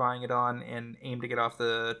continent you're buying it on, and aim to get off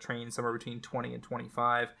the train somewhere between 20 and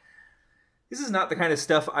 25. This is not the kind of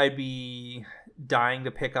stuff I'd be dying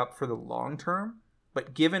to pick up for the long term,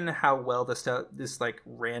 but given how well this like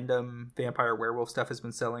random vampire werewolf stuff has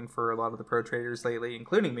been selling for a lot of the pro traders lately,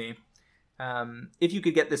 including me, if you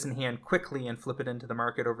could get this in hand quickly and flip it into the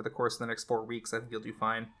market over the course of the next 4 weeks, I think you'll do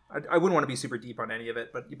fine. I wouldn't want to be super deep on any of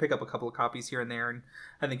it, but you pick up a couple of copies here and there, and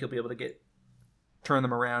I think you'll be able to turn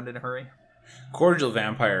them around in a hurry. Cordial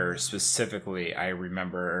Vampire specifically, I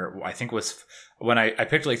remember, I think was when I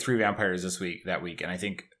picked like 3 vampires that week, and I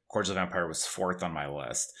think Cordial Vampire was 4th on my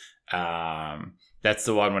list. That's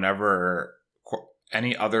the one whenever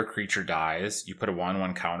any other creature dies, you put a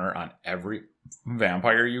 1/1 counter on every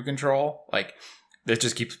vampire you control. Like, that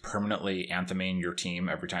just keeps permanently antheming your team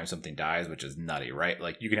every time something dies, which is nutty, right?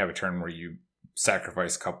 Like, you can have a turn where you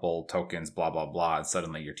sacrifice a couple tokens, blah, blah, blah, and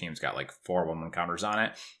suddenly your team's got like 4 1/1 counters on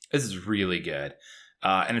it. This is really good.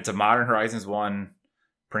 And it's a Modern Horizons 1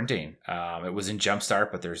 printing. It was in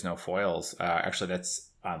Jumpstart, but there's no foils. Actually,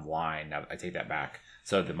 that's online. Now, I take that back.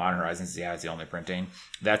 So the Modern Horizons, is the only printing.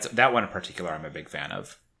 That one in particular I'm a big fan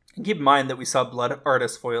of. Keep in mind that we saw Blood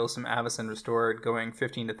Artist foils from Avacyn Restored going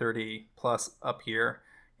 15 to 30 plus up here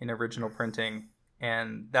in original printing.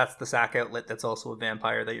 And that's the sack outlet that's also a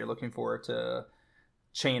vampire that you're looking for to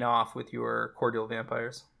chain off with your Cordial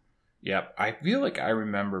Vampires. Yep. I feel like I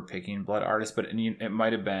remember picking Blood Artist, but it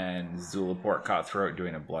might have been Zulaport Cutthroat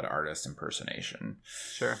doing a Blood Artist impersonation.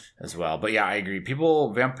 Sure. As well. But yeah, I agree.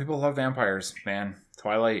 People love vampires, man.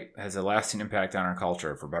 Twilight has a lasting impact on our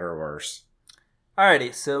culture, for better or worse.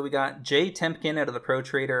 Alrighty, so we got Jay Tempkin out of the Pro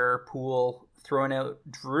Trader pool throwing out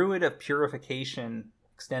Druid of Purification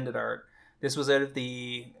extended art. This was out of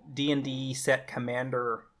the D&D set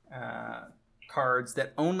Commander cards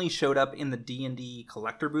that only showed up in the D&D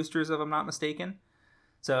collector boosters, if I'm not mistaken.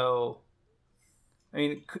 So, I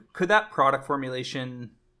mean, could that product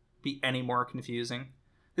formulation be any more confusing?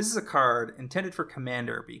 This is a card intended for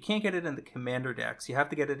Commander, but you can't get it in the Commander decks. You have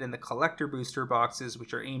to get it in the collector booster boxes,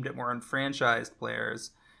 which are aimed at more unfranchised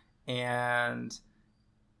players. And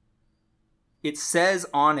it says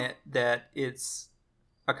on it that it's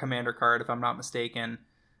a Commander card, if I'm not mistaken,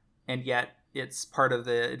 and yet it's part of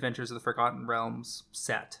the Adventures of the Forgotten Realms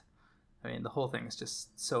set. I mean, the whole thing is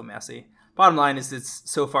just so messy. Bottom line is it's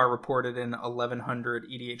so far reported in 1,100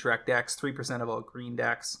 EDH decks, 3% of all green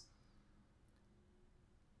decks.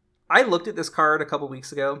 I looked at this card a couple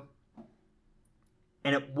weeks ago,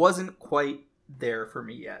 and it wasn't quite there for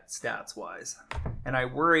me yet, stats-wise. And I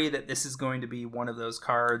worry that this is going to be one of those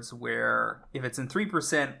cards where if it's in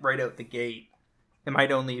 3% right out the gate, it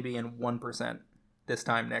might only be in 1% this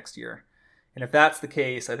time next year. And if that's the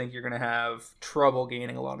case, I think you're going to have trouble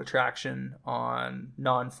gaining a lot of traction on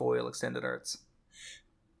non-foil extended arts.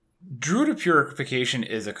 Druid of Purification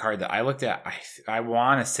is a card that I looked at. I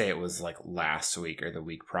want to say it was like last week or the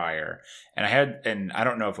week prior, and I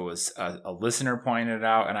don't know if it was a listener pointed it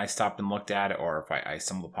out and I stopped and looked at it, or if I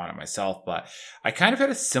stumbled upon it myself. But I kind of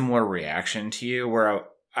had a similar reaction to you, where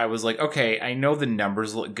I was like, okay, I know the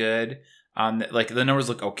numbers look good. The numbers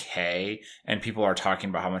look okay, and people are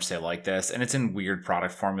talking about how much they like this, and it's in weird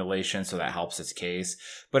product formulation, so that helps its case.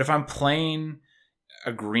 But if I'm playing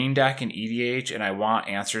a green deck in EDH and I want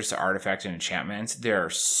answers to artifact and enchantments, there are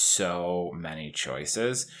so many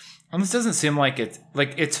choices. And this doesn't seem like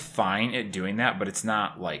it's fine at doing that, but it's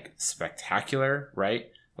not like spectacular, right?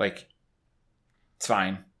 Like, it's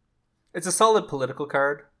fine. It's a solid political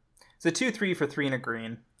card. It's a 2/3 for 3 and a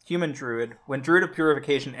green. Human Druid. When Druid of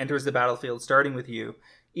Purification enters the battlefield starting with you,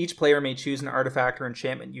 each player may choose an artifact or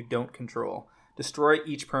enchantment you don't control. Destroy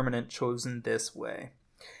each permanent chosen this way.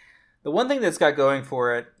 The one thing that's got going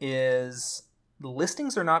for it is the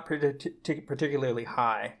listings are not particularly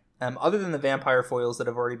high. Other than the vampire foils that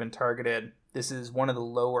have already been targeted, this is one of the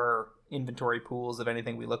lower inventory pools of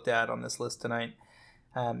anything we looked at on this list tonight.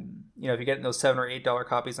 If you're getting those $7 or $8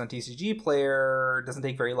 copies on TCG Player, it doesn't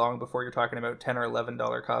take very long before you're talking about $10 or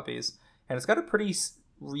 $11 copies. And it's got a pretty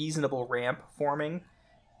reasonable ramp forming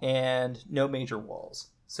and no major walls.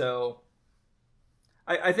 So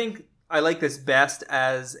I think I like this best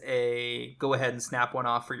as a go ahead and snap one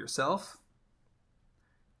off for yourself.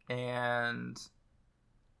 And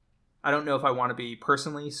I don't know if I want to be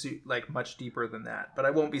personally much deeper than that, but I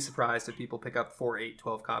won't be surprised if people pick up 4, 8,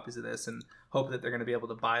 12 copies of this and hope that they're going to be able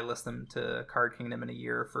to buy list them to Card Kingdom in a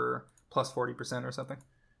year for plus 40% or something.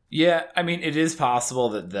 Yeah, I mean, it is possible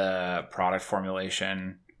that the product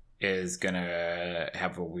formulation is going to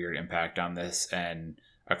have a weird impact on this, and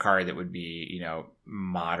a card that would be,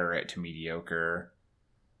 moderate to mediocre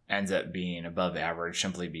ends up being above average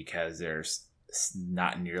simply because there's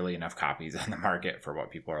not nearly enough copies on the market for what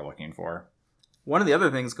people are looking for. One of the other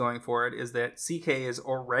things going for it is that CK is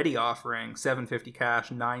already offering $750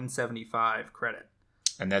 cash, $975 credit.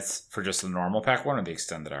 And that's for just the normal pack one or the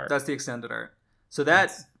extended art? That's the extended art. So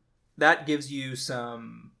that gives you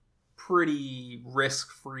some pretty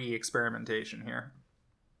risk-free experimentation here.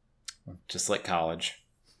 Just like college.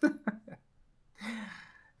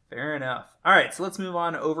 Fair enough. All right, so let's move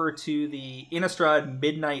on over to the Innistrad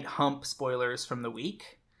Midnight Hump spoilers from the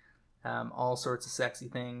week. All sorts of sexy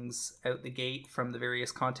things out the gate from the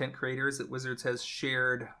various content creators that Wizards has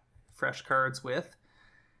shared fresh cards with.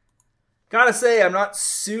 Gotta say, I'm not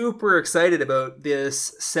super excited about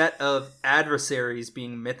this set of adversaries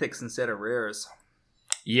being mythics instead of rares.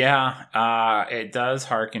 Yeah, it does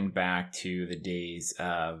harken back to the days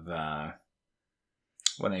of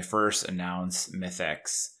when they first announced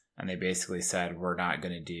mythics, and they basically said, we're not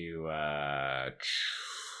going to do,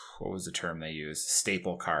 what was the term they used?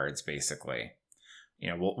 Staple cards, basically.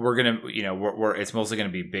 We're going to, it's mostly going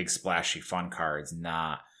to be big, splashy, fun cards,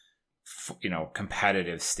 not,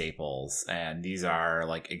 competitive staples. And these are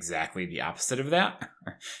like exactly the opposite of that.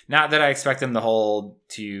 Not that I expect them to hold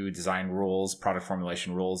to design rules, product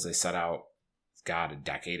formulation rules they set out, a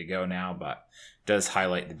decade ago now, but it does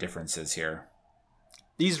highlight the differences here.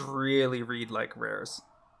 These really read like rares.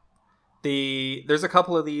 There's a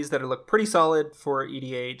couple of these that look pretty solid for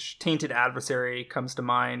EDH. Tainted Adversary comes to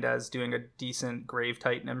mind as doing a decent Grave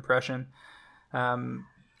Titan impression.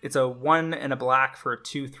 It's a 1 and a black for a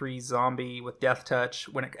 2/3 zombie with Death Touch.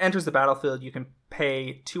 When it enters the battlefield, you can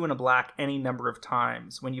pay 2 and a black any number of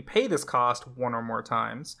times. When you pay this cost 1 or more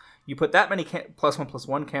times, you put that many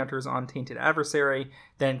 +1/+1 counters on Tainted Adversary,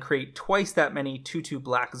 then create twice that many 2/2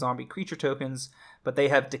 black zombie creature tokens, but they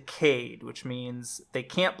have decayed, which means they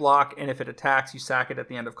can't block, and if it attacks, you sack it at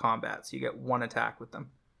the end of combat, so you get 1 attack with them.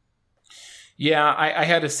 Yeah, I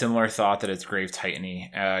had a similar thought that it's Grave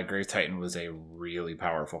Titan-y. Grave Titan was a really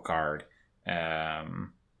powerful card.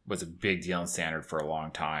 Was a big deal in Standard for a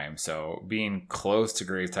long time. So being close to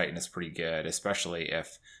Grave Titan is pretty good, especially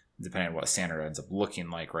if, depending on what Standard ends up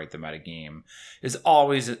looking like, right, the metagame is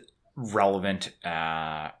always relevant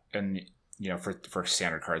for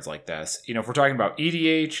Standard cards like this. If we're talking about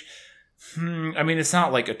EDH, it's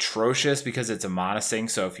not like atrocious because it's a mana sink.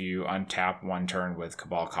 So if you untap one turn with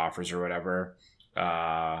Cabal Coffers or whatever,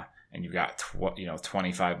 and you've got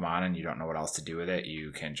 25 mana and you don't know what else to do with it,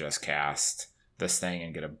 you can just cast this thing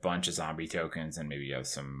and get a bunch of zombie tokens, and maybe you have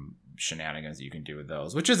some shenanigans that you can do with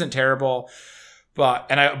those, which isn't terrible.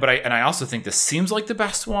 But I also think this seems like the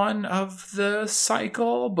best one of the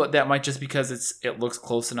cycle, but that might just because it looks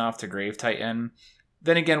close enough to Grave Titan.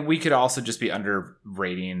 Then again, we could also just be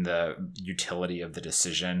underrating the utility of the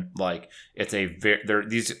decision. Like it's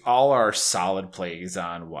these all are solid plays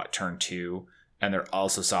on turn 2, and they're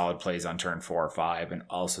also solid plays on turn 4 or 5, and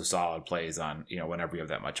also solid plays on whenever you have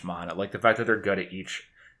that much mana. Like the fact that they're good at each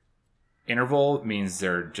interval means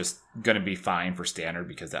they're just going to be fine for standard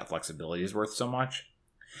because that flexibility is worth so much.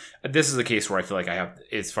 This is a case where I feel like I have,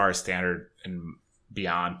 as far as standard and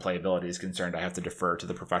beyond playability is concerned, I have to defer to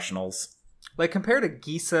the professionals. Like compared to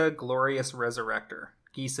Gisa Glorious Resurrector,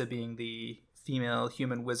 Gisa being the female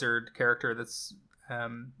human wizard character that's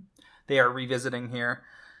they are revisiting here.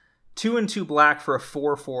 2 and 2 black for a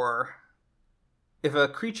 4/4. If a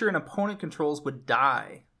creature an opponent controls would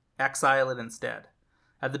die, exile it instead.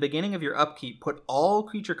 At the beginning of your upkeep, put all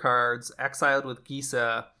creature cards exiled with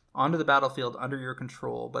Gisa onto the battlefield under your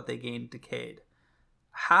control, but they gain decayed.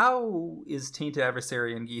 How is Tainted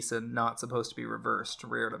Adversary and Gisa not supposed to be reversed,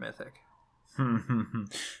 rare to mythic?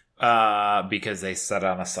 Because they set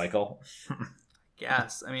on a cycle.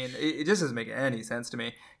 Yes. I mean, it just doesn't make any sense to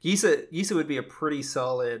me. Gisa would be a pretty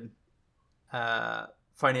solid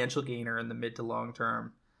financial gainer in the mid to long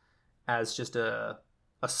term as just a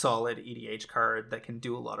solid EDH card that can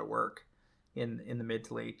do a lot of work in the mid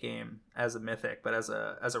to late game as a mythic. But as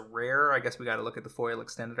a rare, I guess we got to look at the foil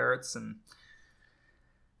extended arts, and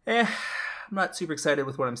I'm not super excited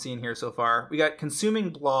with what I'm seeing here so far. We got Consuming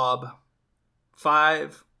Blob,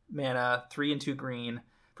 5 mana, 3 and 2 green.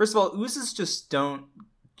 First of all, oozes just don't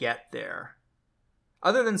get there.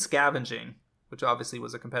 Other than Scavenging, which obviously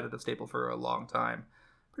was a competitive staple for a long time,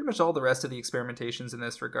 pretty much all the rest of the experimentations in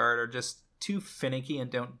this regard are just too finicky and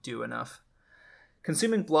don't do enough.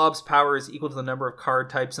 Consuming Blob's power is equal to the number of card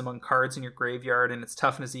types among cards in your graveyard, and its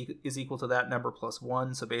toughness is equal to that number plus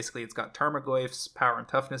 1. So basically it's got Tarmogoyf's power and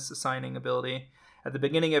toughness assigning ability. At the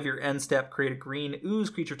beginning of your end step, create a green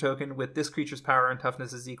ooze creature token with this creature's power and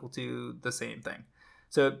toughness is equal to the same thing.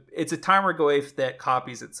 So it's a Tarmogoyf that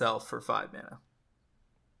copies itself for 5 mana.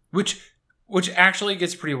 Which actually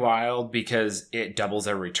gets pretty wild because it doubles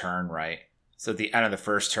every turn, right? So at the end of the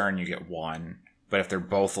first turn, you get 1. But if they're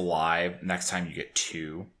both alive, next time you get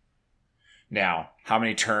 2. Now, how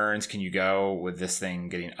many turns can you go with this thing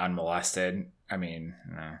getting unmolested? I mean,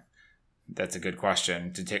 that's a good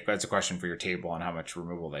question to take. That's a question for your table on how much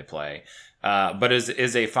removal they play. But is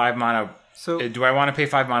a 5 mana... So do I want to pay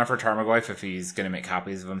 5 mana for Tarmogoyf if he's going to make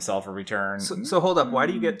copies of himself every turn? So hold up. Why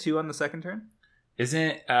do you get 2 on the second turn?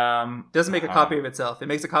 Isn't doesn't make a copy of itself. It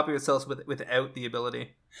makes a copy of itself without the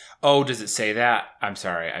ability. Oh, does it say that? I'm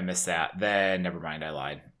sorry, I missed that. Then never mind, I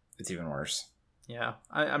lied. It's even worse. Yeah,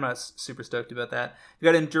 I'm not super stoked about that. You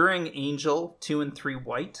got Enduring Angel, 2 and 3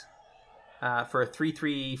 white, for a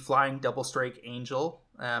 3/3 flying double strike angel.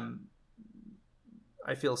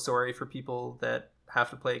 I feel sorry for people that have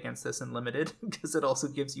to play against this in limited because it also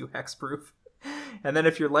gives you hexproof. And then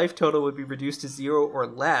if your life total would be reduced to 0 or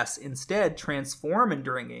less, instead transform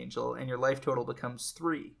Enduring Angel and your life total becomes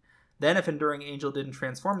 3. Then if Enduring Angel didn't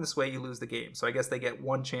transform this way, you lose the game. So I guess they get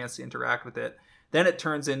one chance to interact with it. Then it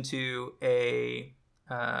turns into a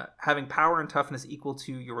having power and toughness equal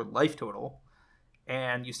to your life total.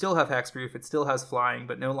 And you still have hexproof, it still has flying,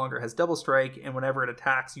 but no longer has double strike. And whenever it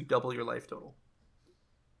attacks, you double your life total.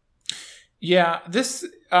 Yeah, this,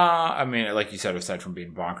 I mean, like you said, aside from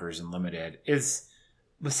being bonkers and limited,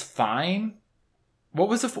 was fine. What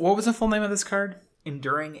was the full name of this card?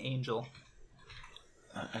 Enduring Angel.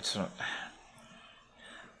 I just don't...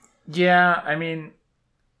 Yeah, I mean,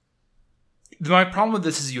 my problem with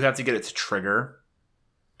this is you have to get it to trigger.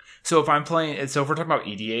 So if I'm playing, so if we're talking about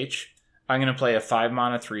EDH, I'm going to play a 5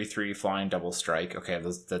 mana 3/3 flying double strike. Okay,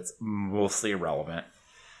 that's mostly irrelevant.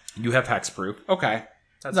 You have hexproof. Okay,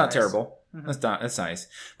 that's not nice. Terrible. Mm-hmm. That's nice.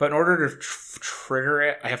 But in order to trigger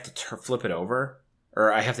it, I have to flip it over,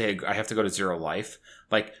 or I have to go to 0 life.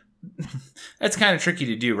 Like, that's kind of tricky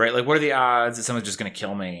to do, right? Like, what are the odds that someone's just going to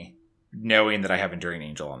kill me knowing that I have Enduring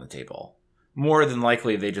Angel on the table? More than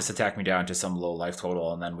likely, they just attack me down to some low life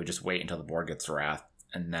total, and then we just wait until the board gets wrath,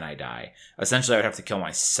 and then I die. Essentially, I would have to kill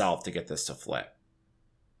myself to get this to flip.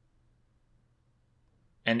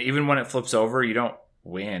 And even when it flips over, you don't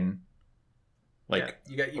win. Like,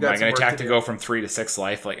 yeah, you got am I going to attack to go from 3 to 6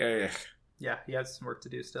 life? Like, ugh. Yeah, you have some work to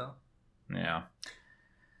do still. Yeah.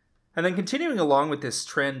 And then continuing along with this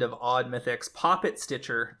trend of odd mythics, Poppet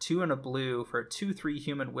Stitcher, 2 and a blue for a 2/3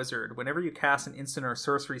 human wizard. Whenever you cast an instant or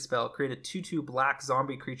sorcery spell, create a 2/2 black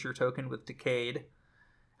zombie creature token with Decayed.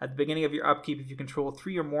 At the beginning of your upkeep, if you control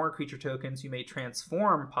 3 or more creature tokens, you may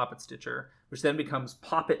transform Poppet Stitcher, which then becomes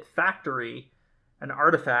Poppet Factory, an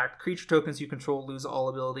artifact. Creature tokens you control lose all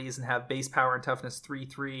abilities and have base power and toughness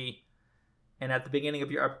 3/3. And at the beginning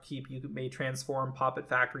of your upkeep, you may transform Poppet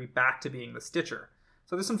Factory back to being the Stitcher.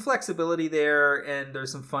 So there's some flexibility there, and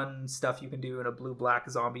there's some fun stuff you can do in a blue-black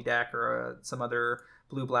zombie deck or some other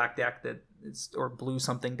blue-black deck or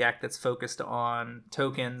blue-something deck that's focused on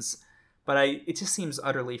tokens. But it just seems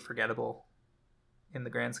utterly forgettable in the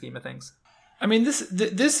grand scheme of things. I mean, this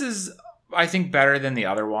is, I think, better than the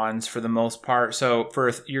other ones for the most part. So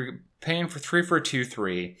you're paying for 3 for a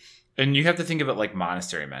 2/3. And you have to think of it like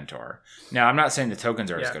Monastery Mentor. Now, I'm not saying the tokens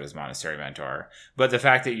are as good as Monastery Mentor, but the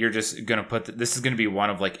fact that you're just going to this is going to be one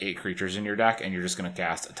of like 8 creatures in your deck, and you're just going to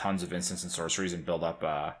cast tons of instants and sorceries and build up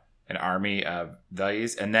an army of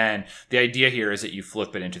these. And then the idea here is that you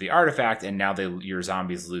flip it into the artifact, and now your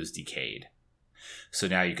zombies lose Decayed. So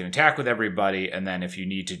now you can attack with everybody, and then if you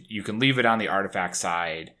need to, you can leave it on the artifact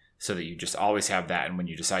side so that you just always have that, and when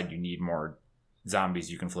you decide you need more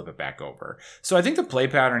zombies, you can flip it back over. So I think the play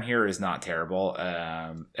pattern here is not terrible,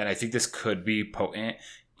 and I think this could be potent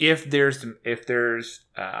if there's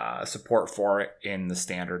support for it in the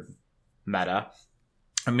standard meta.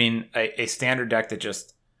 I mean, a standard deck that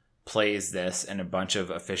just plays this and a bunch of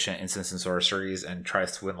efficient instants and sorceries and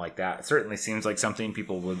tries to win like that certainly seems like something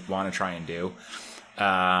people would want to try and do.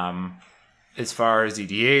 As far as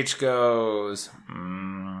EDH goes,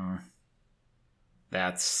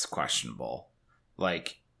 that's questionable.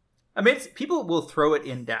 I mean, people will throw it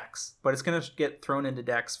in decks, but it's going to get thrown into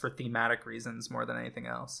decks for thematic reasons more than anything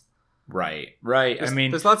else. Right.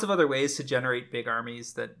 There's lots of other ways to generate big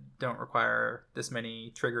armies that don't require this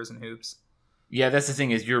many triggers and hoops. Yeah, that's the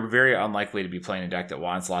thing is you're very unlikely to be playing a deck that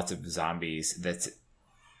wants lots of zombies.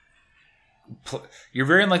 You're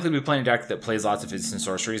very unlikely to be playing a deck that plays lots of instant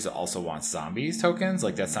sorceries that also wants zombies tokens.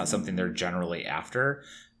 That's not something they're generally after.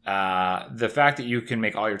 The fact that you can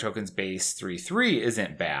make all your tokens base 3/3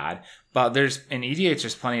 isn't bad, but there's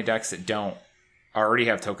plenty of decks that don't already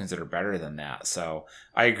have tokens that are better than that. So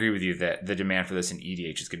I agree with you that the demand for this in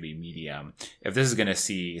EDH is going to be medium. If this is going to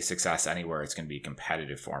see success anywhere, it's going to be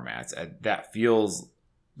competitive formats.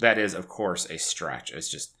 That is, of course, a stretch. It's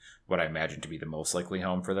just what I imagine to be the most likely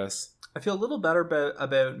home for this. I feel a little better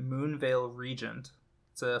about Moonveil Regent.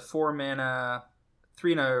 It's a 4-mana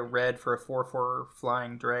 3 and a red for a 4/4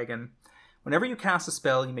 flying dragon. Whenever you cast a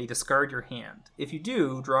spell, you may discard your hand. If you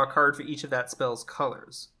do, draw a card for each of that spell's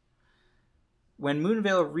colors. When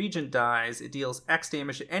Moonveil Regent dies, it deals X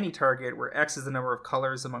damage to any target, where X is the number of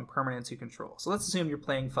colors among permanents you control. So let's assume you're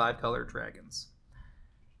playing 5-color dragons.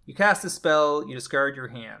 You cast a spell, you discard your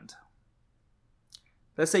hand.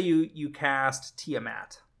 Let's say you cast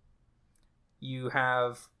Tiamat. You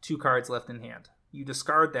have 2 cards left in hand. You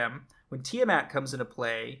discard them. When Tiamat comes into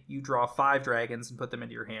play, you draw 5 dragons and put them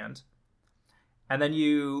into your hand. And then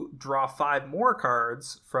you draw 5 more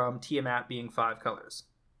cards from Tiamat being 5 colors.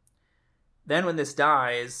 Then when this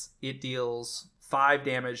dies, it deals 5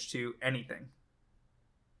 damage to anything.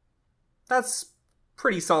 That's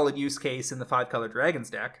pretty solid use case in the 5-color dragons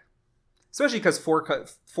deck. Especially because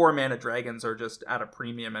 4 mana dragons are just at a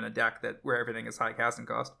premium in a deck where everything is high casting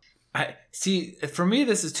cost. For me,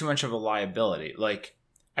 this is too much of a liability.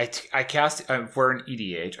 I cast, for an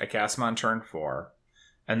EDH, I cast them on turn 4,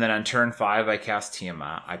 and then on turn 5, I cast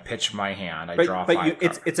Tiamat. I pitch my hand. I draw 5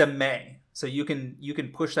 cards. It's a May, so you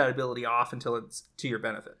can push that ability off until it's to your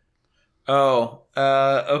benefit. Oh,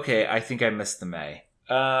 okay. I think I missed the May.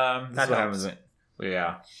 That's what happens.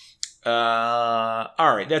 Yeah.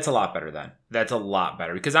 All right. That's a lot better then. That's a lot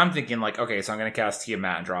better because I'm thinking okay, so I'm going to cast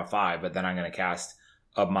Tiamat and draw 5, but then I'm going to cast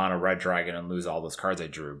a mono red dragon and lose all those cards I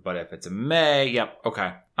drew. But if it's a May, yep,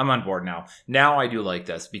 okay, I'm on board now. Now I do like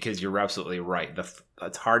this because you're absolutely right.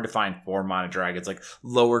 It's hard to find 4 mana dragons,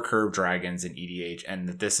 lower curve dragons in EDH, and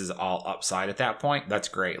that this is all upside at that point. That's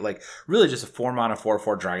great. Really just a 4 mana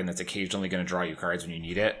 4/4 dragon that's occasionally going to draw you cards when you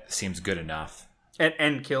need it seems good enough.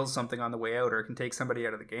 And kills something on the way out, or can take somebody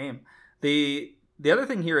out of the game. The other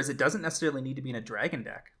thing here is it doesn't necessarily need to be in a dragon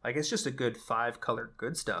deck. It's just a good 5-color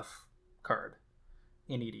good stuff card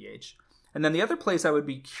in EDH. And then the other place I would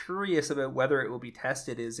be curious about whether it will be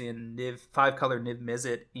tested is in 5-color Niv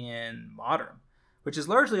Mizzet in Modern, which is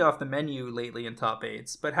largely off the menu lately in top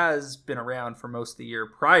 8s, but has been around for most of the year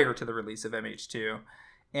prior to the release of MH2.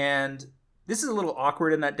 And this is a little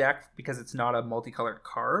awkward in that deck because it's not a multicolored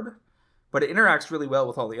card, but it interacts really well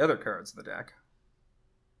with all the other cards in the deck.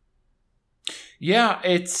 Yeah,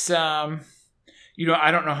 it's I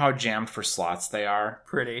don't know how jammed for slots they are.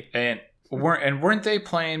 Pretty. Weren't they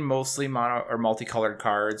playing mostly mono or multicolored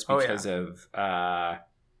cards because of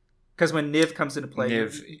Because when Niv comes into play,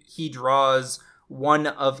 he draws one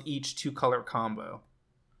of each 2-color combo.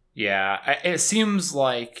 Yeah, it seems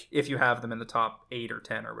like... If you have them in the top 8 or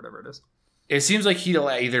 10 or whatever it is. It seems like he'll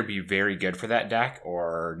either be very good for that deck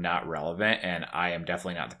or not relevant, and I am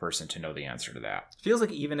definitely not the person to know the answer to that. Feels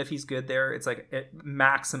like even if he's good there, it's like at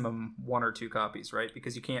maximum 1 or 2 copies, right?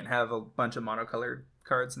 Because you can't have a bunch of monocolored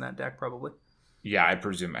cards in that deck, probably. Yeah, I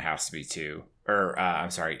presume it has to be 2. Or,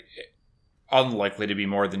 unlikely to be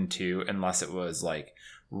more than 2 unless it was, like,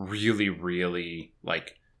 really, really,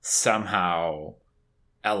 like, somehow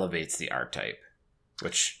elevates the archetype,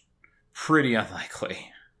 which pretty unlikely.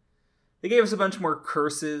 They gave us a bunch more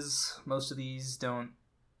curses. Most of these don't,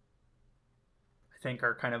 I think,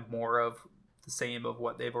 are kind of more of the same of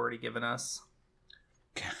what they've already given us.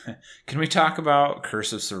 Can we talk about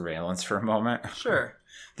Curse of Surveillance for a moment? Sure.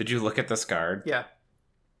 Did you look at this card? Yeah.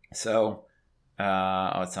 So,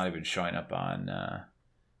 it's not even showing up on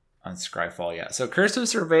Scryfall yet. So, Curse of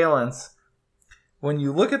Surveillance, when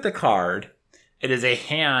you look at the card, it is a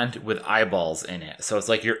hand with eyeballs in it. So, it's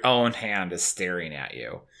like your own hand is staring at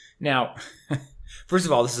you. Now, first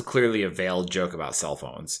of all, this is clearly a veiled joke about cell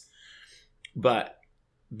phones. But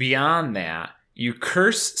beyond that, you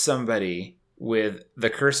curse somebody with the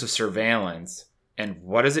Curse of Surveillance, and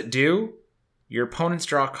what does it do? Your opponents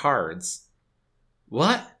draw cards.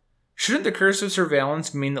 What? Shouldn't the Curse of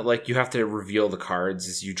Surveillance mean that, like, you have to reveal the cards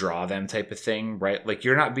as you draw them type of thing, right? Like,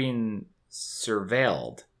 you're not being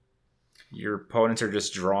surveilled. Your opponents are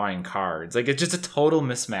just drawing cards. Like, it's just a total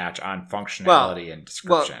mismatch on functionality and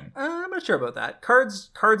description. I'm not sure about that. Cards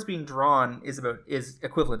being drawn is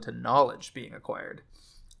equivalent to knowledge being acquired.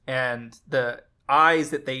 And the eyes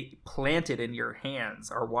that they planted in your hands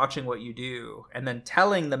are watching what you do and then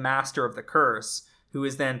telling the master of the curse, who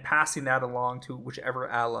is then passing that along to whichever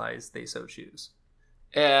allies they so choose.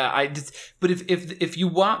 But if you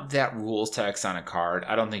want that rules text on a card,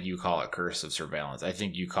 I don't think you call it Curse of Surveillance. I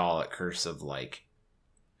think you call it Curse of, like,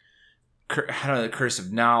 Curse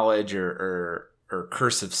of Knowledge or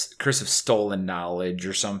Curse of Stolen Knowledge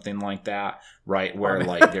or something like that, right? Where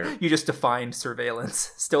like they're you just defined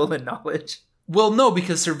surveillance, stolen knowledge. Well, no,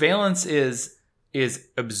 because surveillance is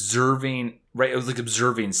observing. Right, it was like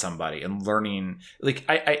observing somebody and learning. Like,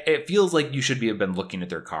 it feels like you should have been looking at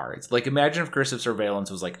their cards. Like, imagine if Curse of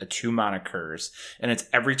Surveillance was like a 2-mana curse, and it's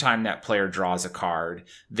every time that player draws a card,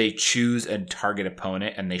 they choose a target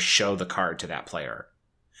opponent and they show the card to that player.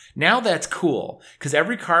 Now that's cool, because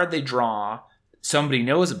every card they draw, somebody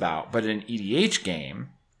knows about. But in an EDH game,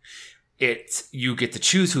 you get to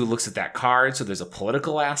choose who looks at that card, so there's a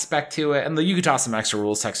political aspect to it, and you could toss some extra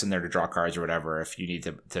rules text in there to draw cards or whatever if you need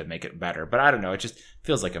to make it better. But I don't know, it just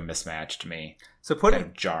feels like a mismatch to me. So kind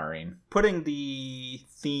of jarring. Putting the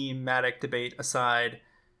thematic debate aside,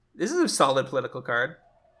 this is a solid political card.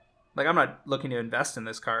 Like, I'm not looking to invest in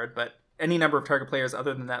this card, but any number of target players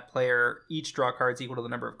other than that player each draw cards equal to the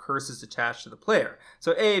number of curses attached to the player.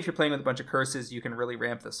 So if you're playing with a bunch of curses, you can really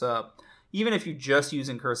ramp this up. Even if you're just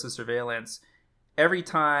using Curse of Surveillance, every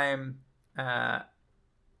time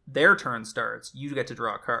their turn starts, you get to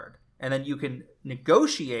draw a card. And then you can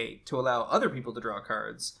negotiate to allow other people to draw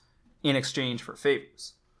cards in exchange for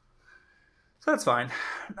favors. So that's fine.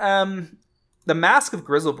 The Mask of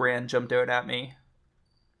Griselbrand jumped out at me.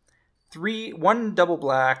 1 double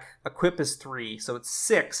black, equip is 3, so it's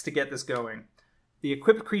 6 to get this going. The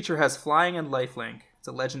equipped creature has flying and lifelink. It's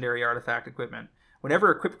a legendary artifact equipment.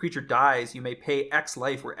 Whenever a equipped creature dies, you may pay X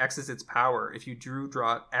life, where X is its power, if you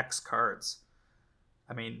draw X cards.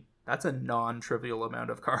 I mean, that's a non-trivial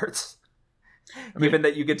amount of cards. Given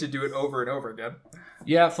that you get to do it over and over again.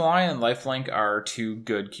 Yeah, fly and lifelink are 2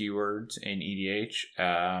 good keywords in EDH.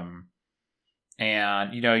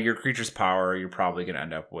 And, your creature's power, you're probably going to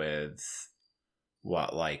end up with,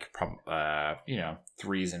 3s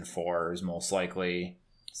and 4s most likely.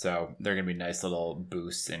 So they're going to be nice little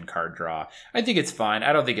boosts in card draw. I think it's fine.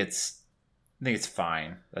 I think it's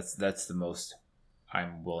fine. That's the most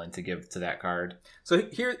I'm willing to give to that card. So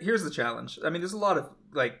here's the challenge. I mean, there's a lot of,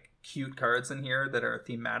 like, cute cards in here that are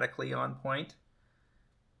thematically on point.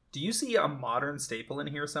 Do you see a modern staple in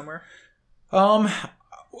here somewhere?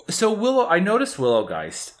 So I noticed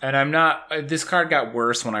Willowgeist, and I'm not. This card got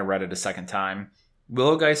worse when I read it a second time.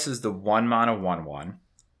 Willowgeist is the 1-mana 1/1.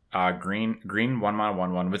 Green 1-mana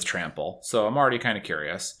 1/1 with trample. So I'm already kind of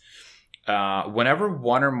curious. Whenever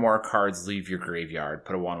 1 or more cards leave your graveyard,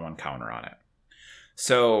 put a 1/1 counter on it.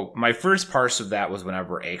 So my first parse of that was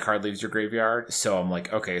whenever a card leaves your graveyard. So I'm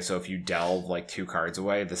like, okay, so if you delve like 2 cards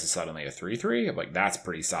away, this is suddenly a 3/3. I'm like, that's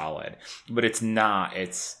pretty solid. But it's not.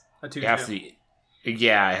 It's a 2/2.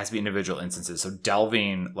 Yeah, it has to be individual instances. So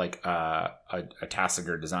delving like a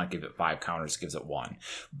Tasigur does not give it 5 counters; it gives it 1.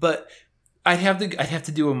 But I'd have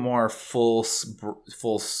to do a more full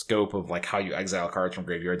scope of like how you exile cards from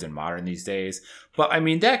graveyards in Modern these days. But I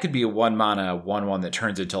mean, that could be a 1 mana 1/1 that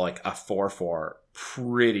turns into like a 4/4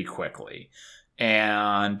 pretty quickly.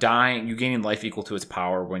 And you gaining life equal to its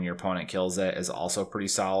power when your opponent kills it is also pretty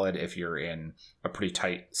solid if you're in a pretty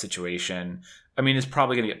tight situation. I mean, it's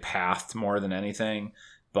probably going to get pathed more than anything,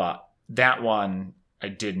 but that one I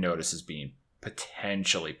did notice as being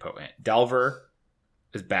potentially potent. Delver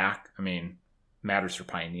is back. I mean, matters for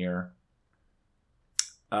Pioneer.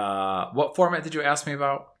 What format did you ask me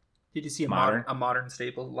about? Did you see a modern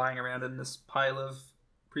staple lying around in this pile of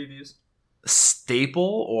previews?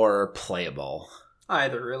 Staple or playable?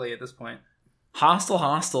 Either, really, at this point.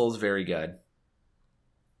 Hostile is very good.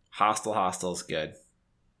 Hostile is good.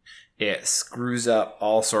 It screws up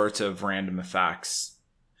all sorts of random effects,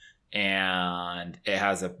 and it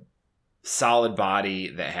has a solid body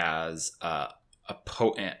that has a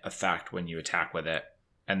potent effect when you attack with it,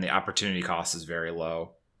 and the opportunity cost is very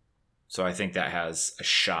low. So I think that has a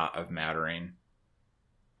shot of mattering.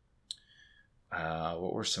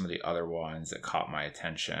 What were some of the other ones that caught my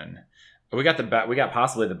attention? We got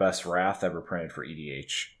possibly the best Wrath ever printed for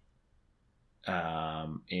EDH.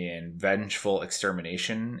 In Vengeful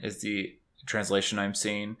Extermination is the translation I'm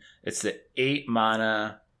seeing. It's the 8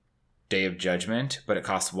 mana Day of Judgment, but it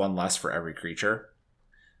costs 1 less for every creature.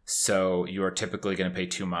 So you are typically going to pay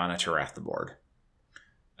 2 mana to Wrath the board.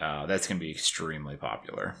 That's going to be extremely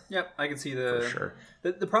popular. Yep, I can see for sure.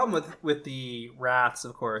 The problem with the Wraths,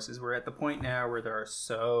 of course, is we're at the point now where there are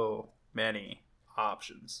so many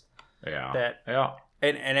options. Yeah.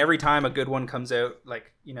 And every time a good one comes out,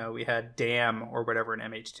 like, you know, we had Damn or whatever in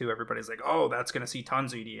MH2, everybody's like, oh, that's going to see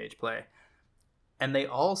tons of EDH play. And they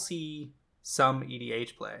all see some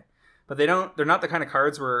EDH play. But they're not the kind of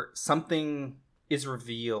cards where something is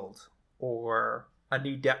revealed or a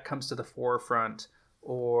new deck comes to the forefront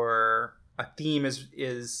or a theme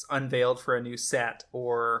is unveiled for a new set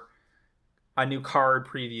or a new card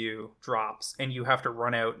preview drops and you have to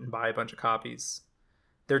run out and buy a bunch of copies.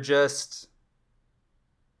 They're just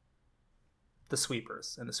the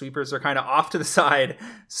sweepers, and the sweepers are kind of off to the side,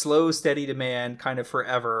 slow, steady demand kind of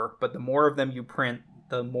forever, but the more of them you print,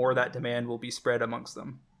 the more that demand will be spread amongst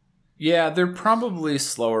them. Yeah, they're probably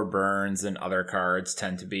slower burns than other cards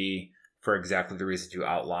tend to be for exactly the reasons you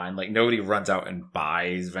outlined. Like, nobody runs out and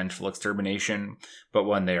buys Vengeful Extermination, but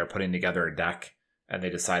when they are putting together a deck and they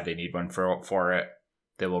decide they need one for it,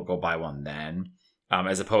 they will go buy one then.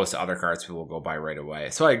 As opposed to other cards people will go buy right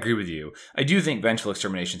away. So I agree with you. I do think Vengeful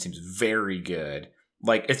Extermination seems very good.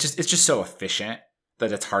 Like, it's just so efficient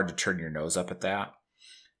that it's hard to turn your nose up at that.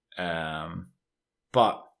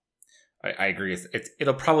 But I agree.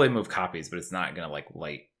 It'll probably move copies, but it's not gonna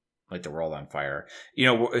light the world on fire. You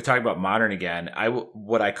know, we're talking about Modern again.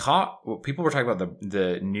 What people were talking about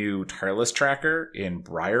the new Tireless tracker in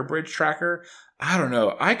Briarbridge tracker. I don't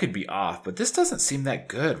know. I could be off, but this doesn't seem that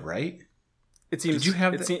good, right? It seems.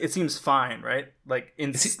 It seems fine, right? Like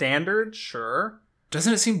in standard, sure.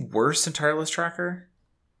 Doesn't it seem worse than Tireless Tracker?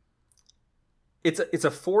 It's a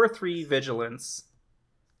 4/3 vigilance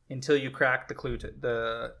until you crack the clue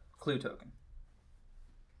token.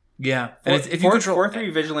 Yeah, and if you control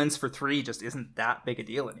 4/3 vigilance for 3, just isn't that big a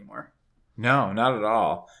deal anymore. No, not at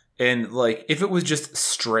all. And like, if it was just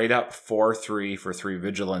straight up 4/3 for 3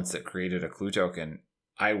 vigilance that created a clue token,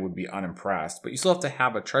 I would be unimpressed, but you still have to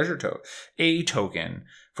have a treasure token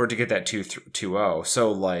for it to get that 2/2/0.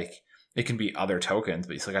 So like, it can be other tokens,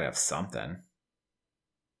 but you still gotta have something.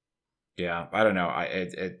 Yeah, I don't know.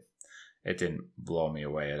 It didn't blow me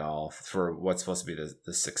away at all for what's supposed to be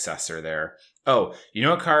the successor there. Oh, you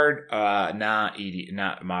know what card?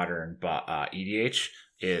 Not Modern, but EDH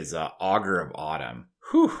is Augur of Autumn.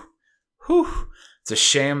 Whew. It's a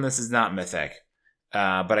shame this is not Mythic.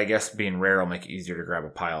 But I guess being rare will make it easier to grab a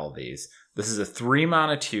pile of these. This is a 3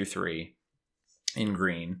 mana 2/3 in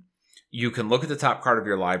green. You can look at the top card of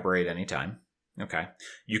your library at any time. Okay.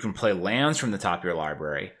 You can play lands from the top of your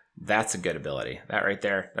library. That's a good ability. That right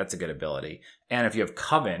there, that's a good ability. And if you have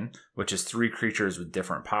Coven, which is 3 creatures with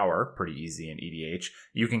different power, pretty easy in EDH,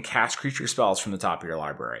 you can cast creature spells from the top of your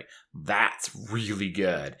library. That's really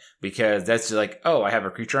good because that's just like, oh, I have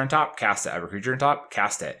a creature on top, cast it. I have a creature on top,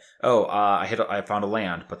 cast it. Oh, I found a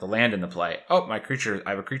land, put the land in the play. Oh, I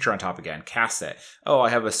have a creature on top again, cast it. Oh, I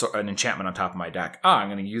have an enchantment on top of my deck. Oh, I'm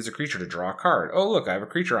going to use a creature to draw a card. Oh, look, I have a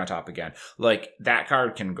creature on top again. Like, that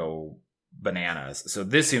card can go bananas. So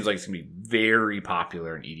this seems like it's going to be very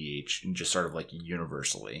popular in EDH and just sort of like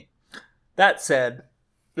universally. That said,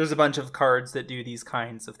 There's a bunch of cards that do these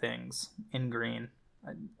kinds of things in green.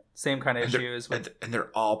 Same kind of issue as with... And they're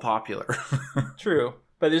all popular. True.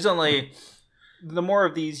 But there's only... The more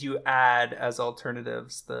of these you add as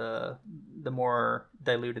alternatives, the more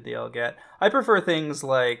diluted they all get. I prefer things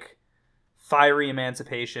like Fiery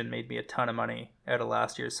Emancipation made me a ton of money out of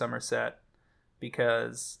last year's summer set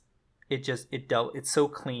because it's so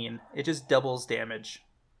clean. It just doubles damage.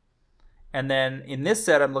 And then in this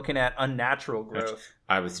set, I'm looking at Unnatural Growth.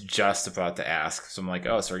 I was just about to ask. So I'm like,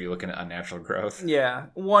 oh, so are you looking at Unnatural Growth? Yeah.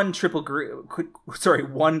 One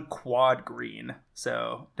quad green.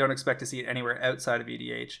 So don't expect to see it anywhere outside of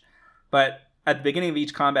EDH. But at the beginning of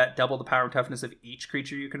each combat, double the power and toughness of each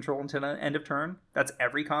creature you control until the end of turn. That's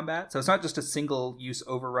every combat. So it's not just a single use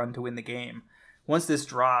overrun to win the game. Once this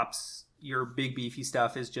drops, your big beefy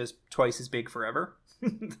stuff is just twice as big forever.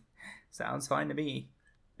 Sounds fine to me.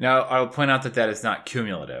 Now, I'll point out that is not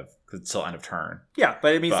cumulative, because it's still end of turn. Yeah,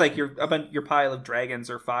 but it means like your pile of dragons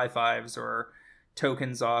or 5/5s or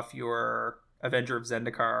tokens off your Avenger of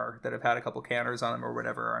Zendikar that have had a couple counters on them or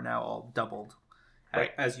whatever are now all doubled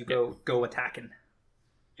as you go attacking.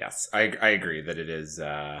 Yes, I agree that it is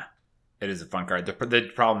a fun card.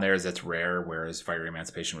 The problem there is it's rare, whereas Fiery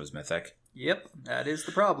Emancipation was mythic. Yep, that is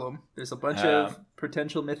the problem. There's a bunch of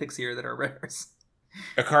potential mythics here that are rares.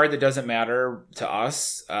 A card that doesn't matter to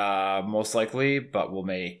us, most likely, but will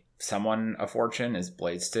make someone a fortune is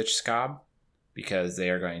Blade Stitch Scab, because they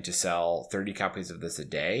are going to sell 30 copies of this a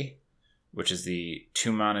day, which is the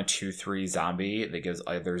 2-mana 2/3 zombie that gives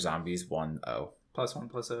other zombies 1/0.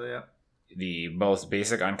 +1/+0, yeah. The most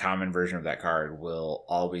basic uncommon version of that card will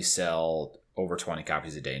always sell over 20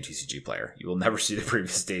 copies a day in TCG Player. You will never see the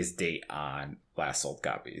previous day's date on last sold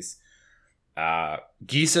copies.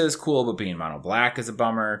 Gisa is cool, but being mono black is a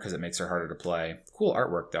bummer because it makes her harder to play. Cool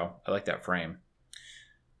artwork though. I like that frame.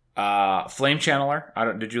 Flame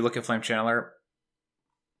Channeler. Did you look at Flame Channeler?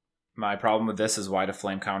 My problem with this is, why do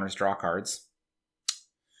flame counters draw cards?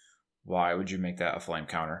 Why would you make that a flame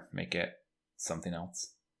counter? Make it something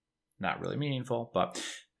else. Not really meaningful, but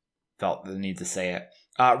felt the need to say it.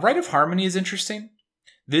 Rite of Harmony is interesting.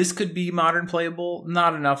 This could be modern playable.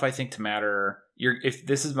 Not enough, I think, to matter. If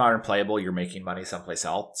this is modern playable, you're making money someplace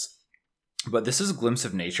else. But this is a Glimpse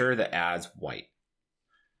of Nature that adds white.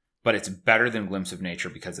 But it's better than Glimpse of Nature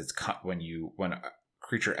because it's when a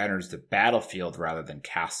creature enters the battlefield rather than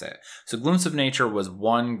cast it. So Glimpse of Nature was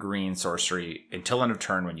 1 green sorcery until end of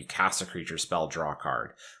turn. When you cast a creature spell, draw a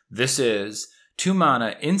card. This is 2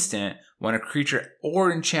 mana instant. When a creature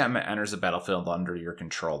or enchantment enters the battlefield under your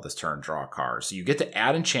control this turn, draw a card. So you get to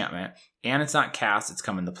add enchantment, and it's not cast, it's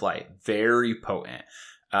come into play. Very potent.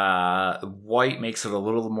 White makes it a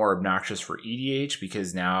little more obnoxious for EDH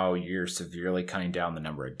because now you're severely cutting down the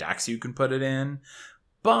number of decks you can put it in.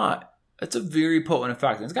 But it's a very potent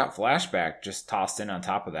effect. And it's got flashback just tossed in on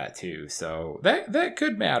top of that too. So that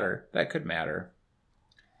could matter. That could matter.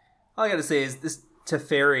 All I gotta say is this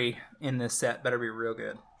Teferi in this set better be real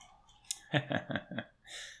good.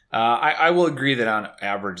 I will agree that on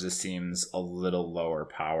average this seems a little lower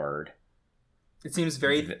powered. It seems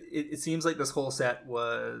it seems like this whole set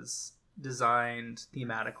was designed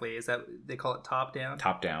thematically. Is that they call it top down?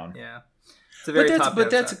 Top down. Yeah. It's a very top down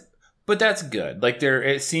set. But that's good. Like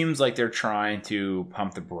it seems like they're trying to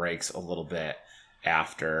pump the brakes a little bit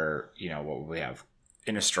after, what we have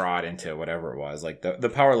Innistrad into whatever it was. Like the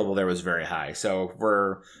power level there was very high. So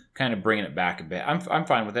we're kind of bringing it back a bit. I'm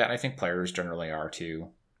fine with that. I think players generally are too.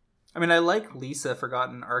 I mean, I like Lisa,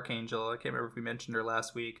 Forgotten Archangel. I can't remember if we mentioned her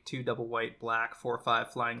last week. 2 double white, black, 4/5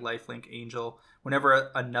 flying lifelink angel. Whenever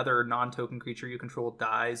another non-token creature you control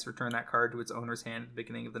dies, return that card to its owner's hand at the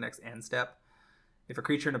beginning of the next end step. If a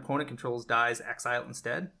creature an opponent controls dies, exile it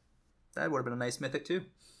instead. That would have been a nice mythic too.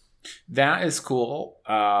 That is cool.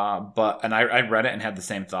 But I read it and had the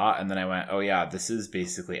same thought, and then I went, oh yeah, this is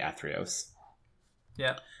basically Athreos.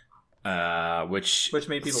 Yeah. Which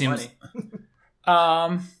made people money.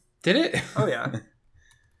 Did it? Oh yeah.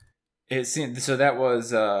 It seemed so. That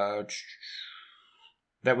was that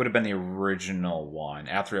would have been the original one.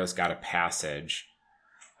 Athreos got a passage.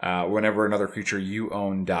 Whenever another creature you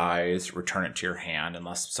own dies, return it to your hand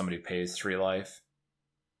unless somebody pays 3 life.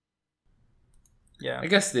 Yeah. I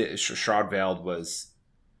guess the Shroud Veiled was...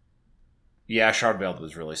 Yeah, Shroud Veiled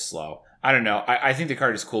was really slow. I don't know. I think the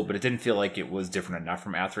card is cool, but it didn't feel like it was different enough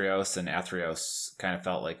from Athreos, and Athreos kind of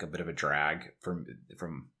felt like a bit of a drag from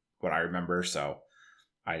what I remember, so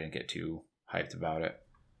I didn't get too hyped about it.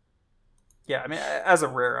 Yeah, I mean, as a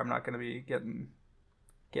rare, I'm not going to be getting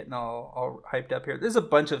all hyped up here. There's a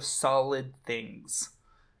bunch of solid things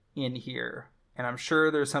in here, and I'm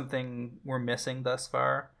sure there's something we're missing thus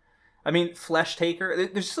far. I mean, Flesh Taker.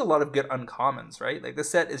 There's just a lot of good uncommons, right? Like, this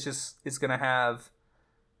set is going to have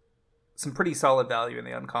some pretty solid value in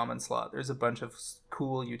the uncommon slot. There's a bunch of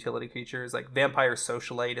cool utility creatures. Like, Vampire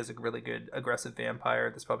Socialite is a really good aggressive vampire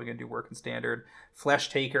that's probably going to do work in Standard. Flesh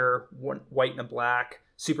Taker, white and a black,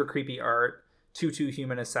 super creepy art, 2/2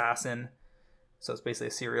 human assassin. So it's basically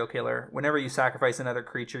a serial killer. Whenever you sacrifice another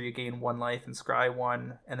creature, you gain 1 life and scry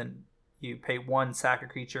 1, and then you pay 1, sack a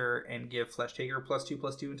creature, and give Flesh Taker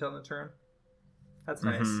 +2/+2 until the turn. That's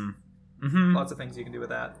nice. Lots of things you can do with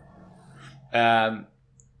that.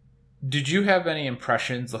 Did you have any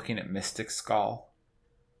impressions looking at Mystic Skull?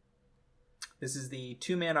 This is the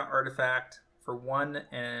 2 mana artifact. For 1,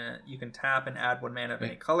 and you can tap and add 1 mana of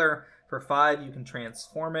any color. For 5, you can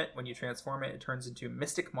transform it. When you transform it, it turns into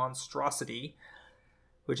Mystic Monstrosity,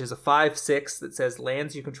 which is a 5/6 that says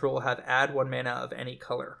lands you control have add 1 mana of any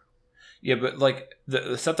color. Yeah, but like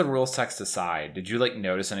set the rules text aside. Did you like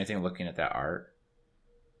notice anything looking at that art?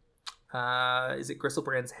 Is it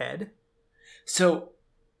Gristlebrand's head? So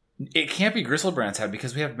it can't be Gristlebrand's head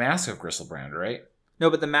because we have Mask of Gristlebrand, right?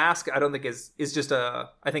 No, but the mask I don't think is just I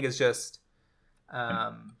think it's just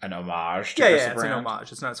an homage to Gristlebrand. Yeah, it's an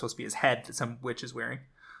homage. It's not supposed to be his head that some witch is wearing.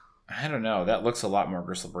 I don't know. That looks a lot more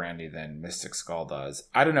Gristlebrand-y than Mystic Skull does.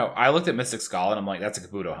 I don't know. I looked at Mystic Skull and I'm like, that's a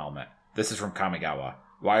Kabuto helmet. This is from Kamigawa.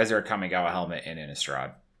 Why is there a Kamigawa helmet in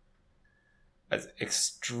Innistrad? That's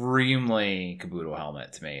extremely Kabuto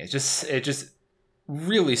helmet to me. It just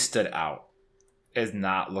really stood out as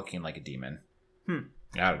not looking like a demon.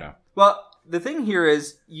 I don't know. Well, the thing here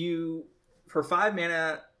is for 5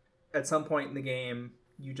 mana at some point in the game,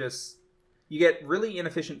 you get really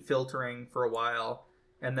inefficient filtering for a while,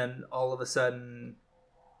 and then all of a sudden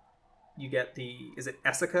you get is it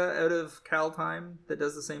Essica out of Kaldheim that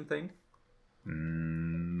does the same thing?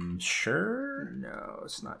 Sure. No,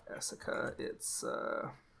 it's not Essica. It's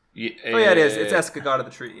it is. It's Essica, God of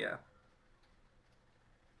the Tree. Yeah.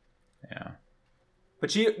 Yeah.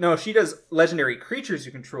 But she does legendary creatures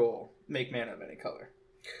you control make mana of any color.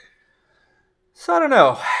 So I don't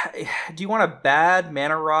know. Do you want a bad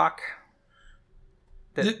mana rock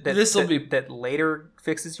that later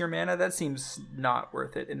fixes your mana? That seems not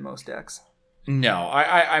worth it in most decks. No,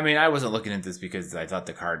 I mean, I wasn't looking at this because I thought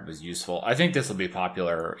the card was useful. I think this will be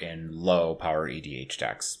popular in low power EDH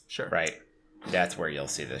decks. Sure. Right? That's where you'll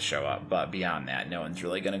see this show up. But beyond that, no one's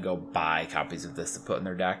really going to go buy copies of this to put in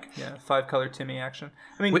their deck. Yeah, 5-color Timmy action.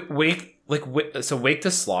 I mean, Wake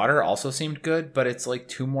to Slaughter also seemed good, but it's like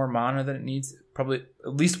 2 more mana than it needs. Probably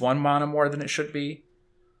at least 1 mana more than it should be.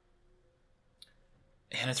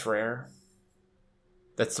 And it's rare.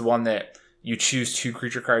 That's the one that you choose 2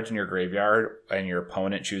 creature cards in your graveyard, and your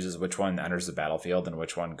opponent chooses which one enters the battlefield and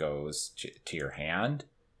which one goes to your hand.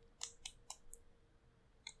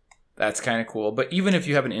 That's kind of cool. But even if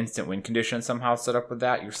you have an instant win condition somehow set up with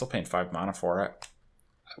that, you're still paying 5 mana for it.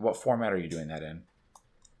 What format are you doing that in?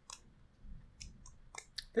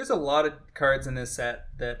 There's a lot of cards in this set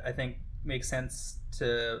that I think make sense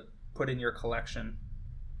to put in your collection.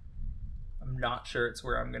 I'm not sure it's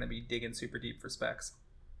where I'm going to be digging super deep for specs.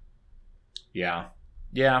 Yeah,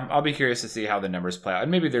 I'll be curious to see how the numbers play out.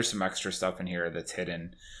 And maybe there's some extra stuff in here that's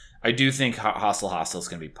hidden. I do think Hostile is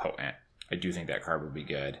going to be potent. I do think that card would be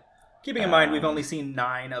good. Keeping in mind, we've only seen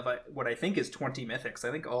 9 of what I think is 20 mythics.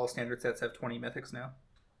 I think all standard sets have 20 mythics now.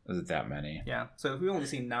 Is it that many? Yeah, so if we've only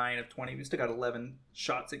seen 9 of 20, we've still got 11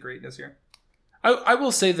 shots at greatness here. I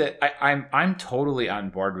will say that I'm totally on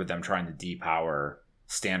board with them trying to depower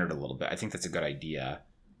standard a little bit. I think that's a good idea.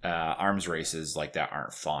 Arms races like that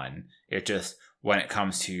aren't fun. It just, when it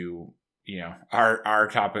comes to, our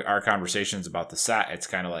topic, our conversations about the set, it's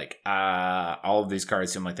kind of like all of these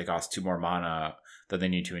cards seem like they cost 2 more mana than they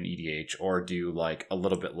need to in EDH, or do like a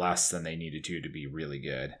little bit less than they needed to be really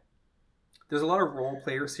good. There's a lot of role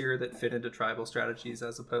players here that fit into tribal strategies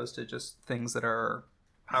as opposed to just things that are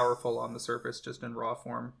powerful on the surface, just in raw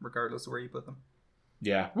form, regardless of where you put them.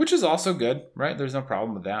 Yeah, which is also good, right? There's no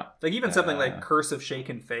problem with that. Like even something like Curse of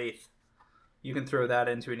Shaken Faith, you can throw that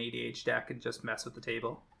into an EDH deck and just mess with the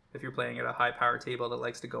table. If you're playing at a high power table that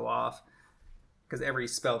likes to go off, because every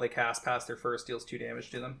spell they cast past their first deals 2 damage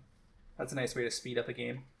to them. That's a nice way to speed up a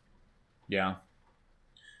game. Yeah.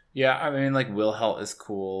 Yeah, I mean, like, Wilhelt is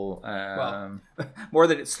cool. Well, more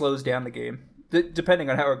that it slows down the game, depending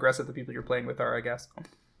on how aggressive the people you're playing with are, I guess.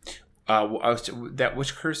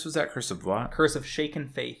 Which curse was that? Curse of what? Curse of Shaken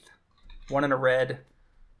Faith. 1 in a red,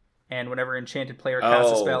 and whenever enchanted player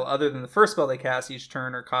casts a spell other than the first spell they cast each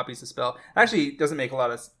turn or copies the spell. Actually, it doesn't make a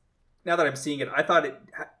lot of... Now that I'm seeing it, I thought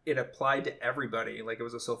it applied to everybody, like it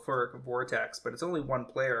was a sulfuric vortex, but it's only 1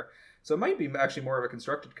 player. So it might be actually more of a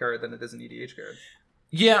constructed card than it is an EDH card.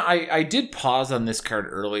 Yeah, I did pause on this card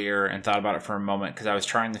earlier and thought about it for a moment because I was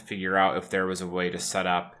trying to figure out if there was a way to set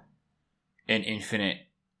up an infinite...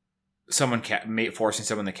 forcing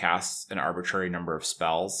someone to cast an arbitrary number of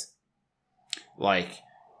spells. Like,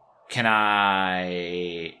 can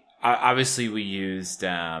I... Obviously, we used...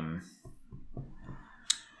 Chain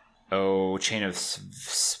of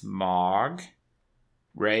Smog,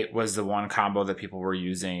 right, was the one combo that people were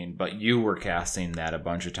using, but you were casting that a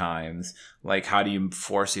bunch of times. Like, how do you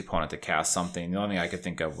force the opponent to cast something? The only thing I could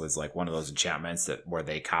think of was like one of those enchantments where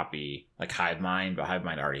they copy like Hive Mind, but Hive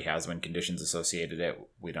Mind already has win conditions associated it.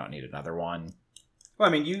 We don't need another one. Well,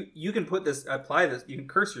 I mean, you can apply this, you can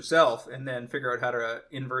curse yourself and then figure out how to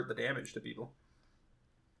invert the damage to people.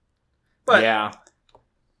 But yeah,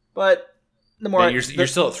 but the more you're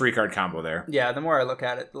still a 3-card combo there. Yeah, the more I look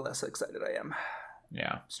at it, the less excited I am.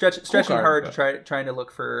 Yeah, stretching hard to trying to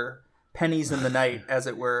look for pennies in the night, as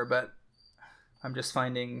it were, but I'm just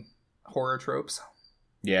finding horror tropes.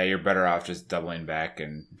 Yeah, you're better off just doubling back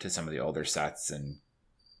to some of the older sets and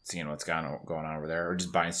seeing what's going on over there, or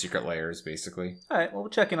just buying Secret Layers, basically. All right, well,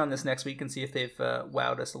 we'll check in on this next week and see if they've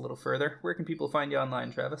wowed us a little further. Where can people find you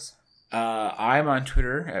online, Travis? I'm on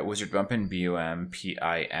Twitter at WizardBumpin,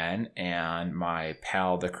 BUMPIN, and my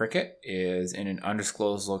pal the Cricket is in an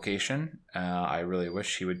undisclosed location. I really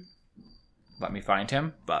wish he would let me find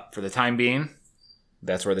him, but for the time being,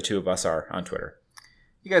 that's where the two of us are on Twitter.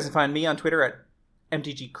 You guys can find me on Twitter at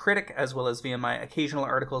MTG Critic, as well as via my occasional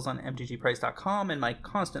articles on MTGprice.com and my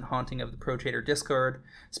constant haunting of the Pro Trader Discord.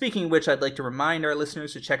 Speaking of which, I'd like to remind our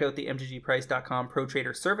listeners to check out the MTGprice.com Pro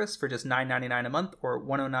Trader service for just $9.99 a month or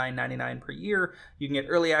 $109.99 per year. You can get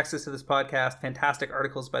early access to this podcast, fantastic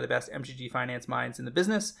articles by the best MTG finance minds in the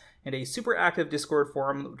business, and a super active Discord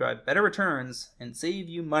forum that will drive better returns and save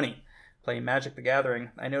you money. Playing Magic the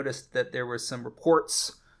Gathering, I noticed that there were some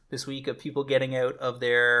reports this week of people getting out of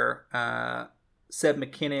their... Seb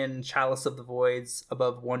McKinnon, Chalice of the Voids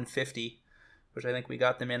above 150, which I think we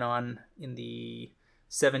got them in the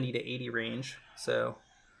 70 to 80 range. So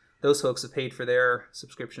those folks have paid for their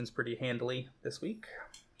subscriptions pretty handily this week.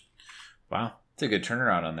 Wow, it's a good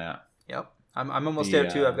turnaround on that. Yep, I'm almost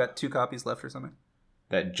out too. I've got 2 copies left or something.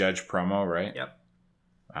 That Judge promo, right? Yep.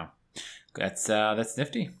 Wow, that's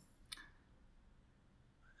nifty.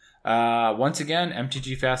 Once again,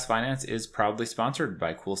 MTG Fast Finance is proudly sponsored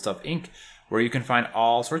by Cool Stuff Inc., where you can find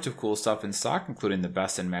all sorts of cool stuff in stock, including the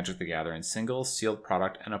best in Magic the Gathering singles, sealed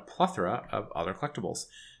product, and a plethora of other collectibles.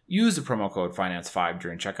 Use the promo code FINANCE5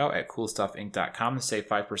 during checkout at CoolStuffInc.com to save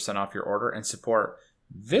 5% off your order and support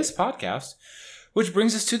this podcast, which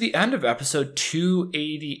brings us to the end of episode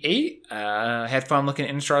 288. Had fun looking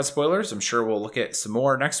at Innistrad spoilers. I'm sure we'll look at some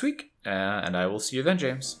more next week, and I will see you then,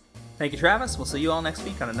 James. Thank you, Travis. We'll see you all next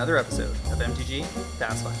week on another episode of MTG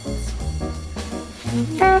Fast Finance.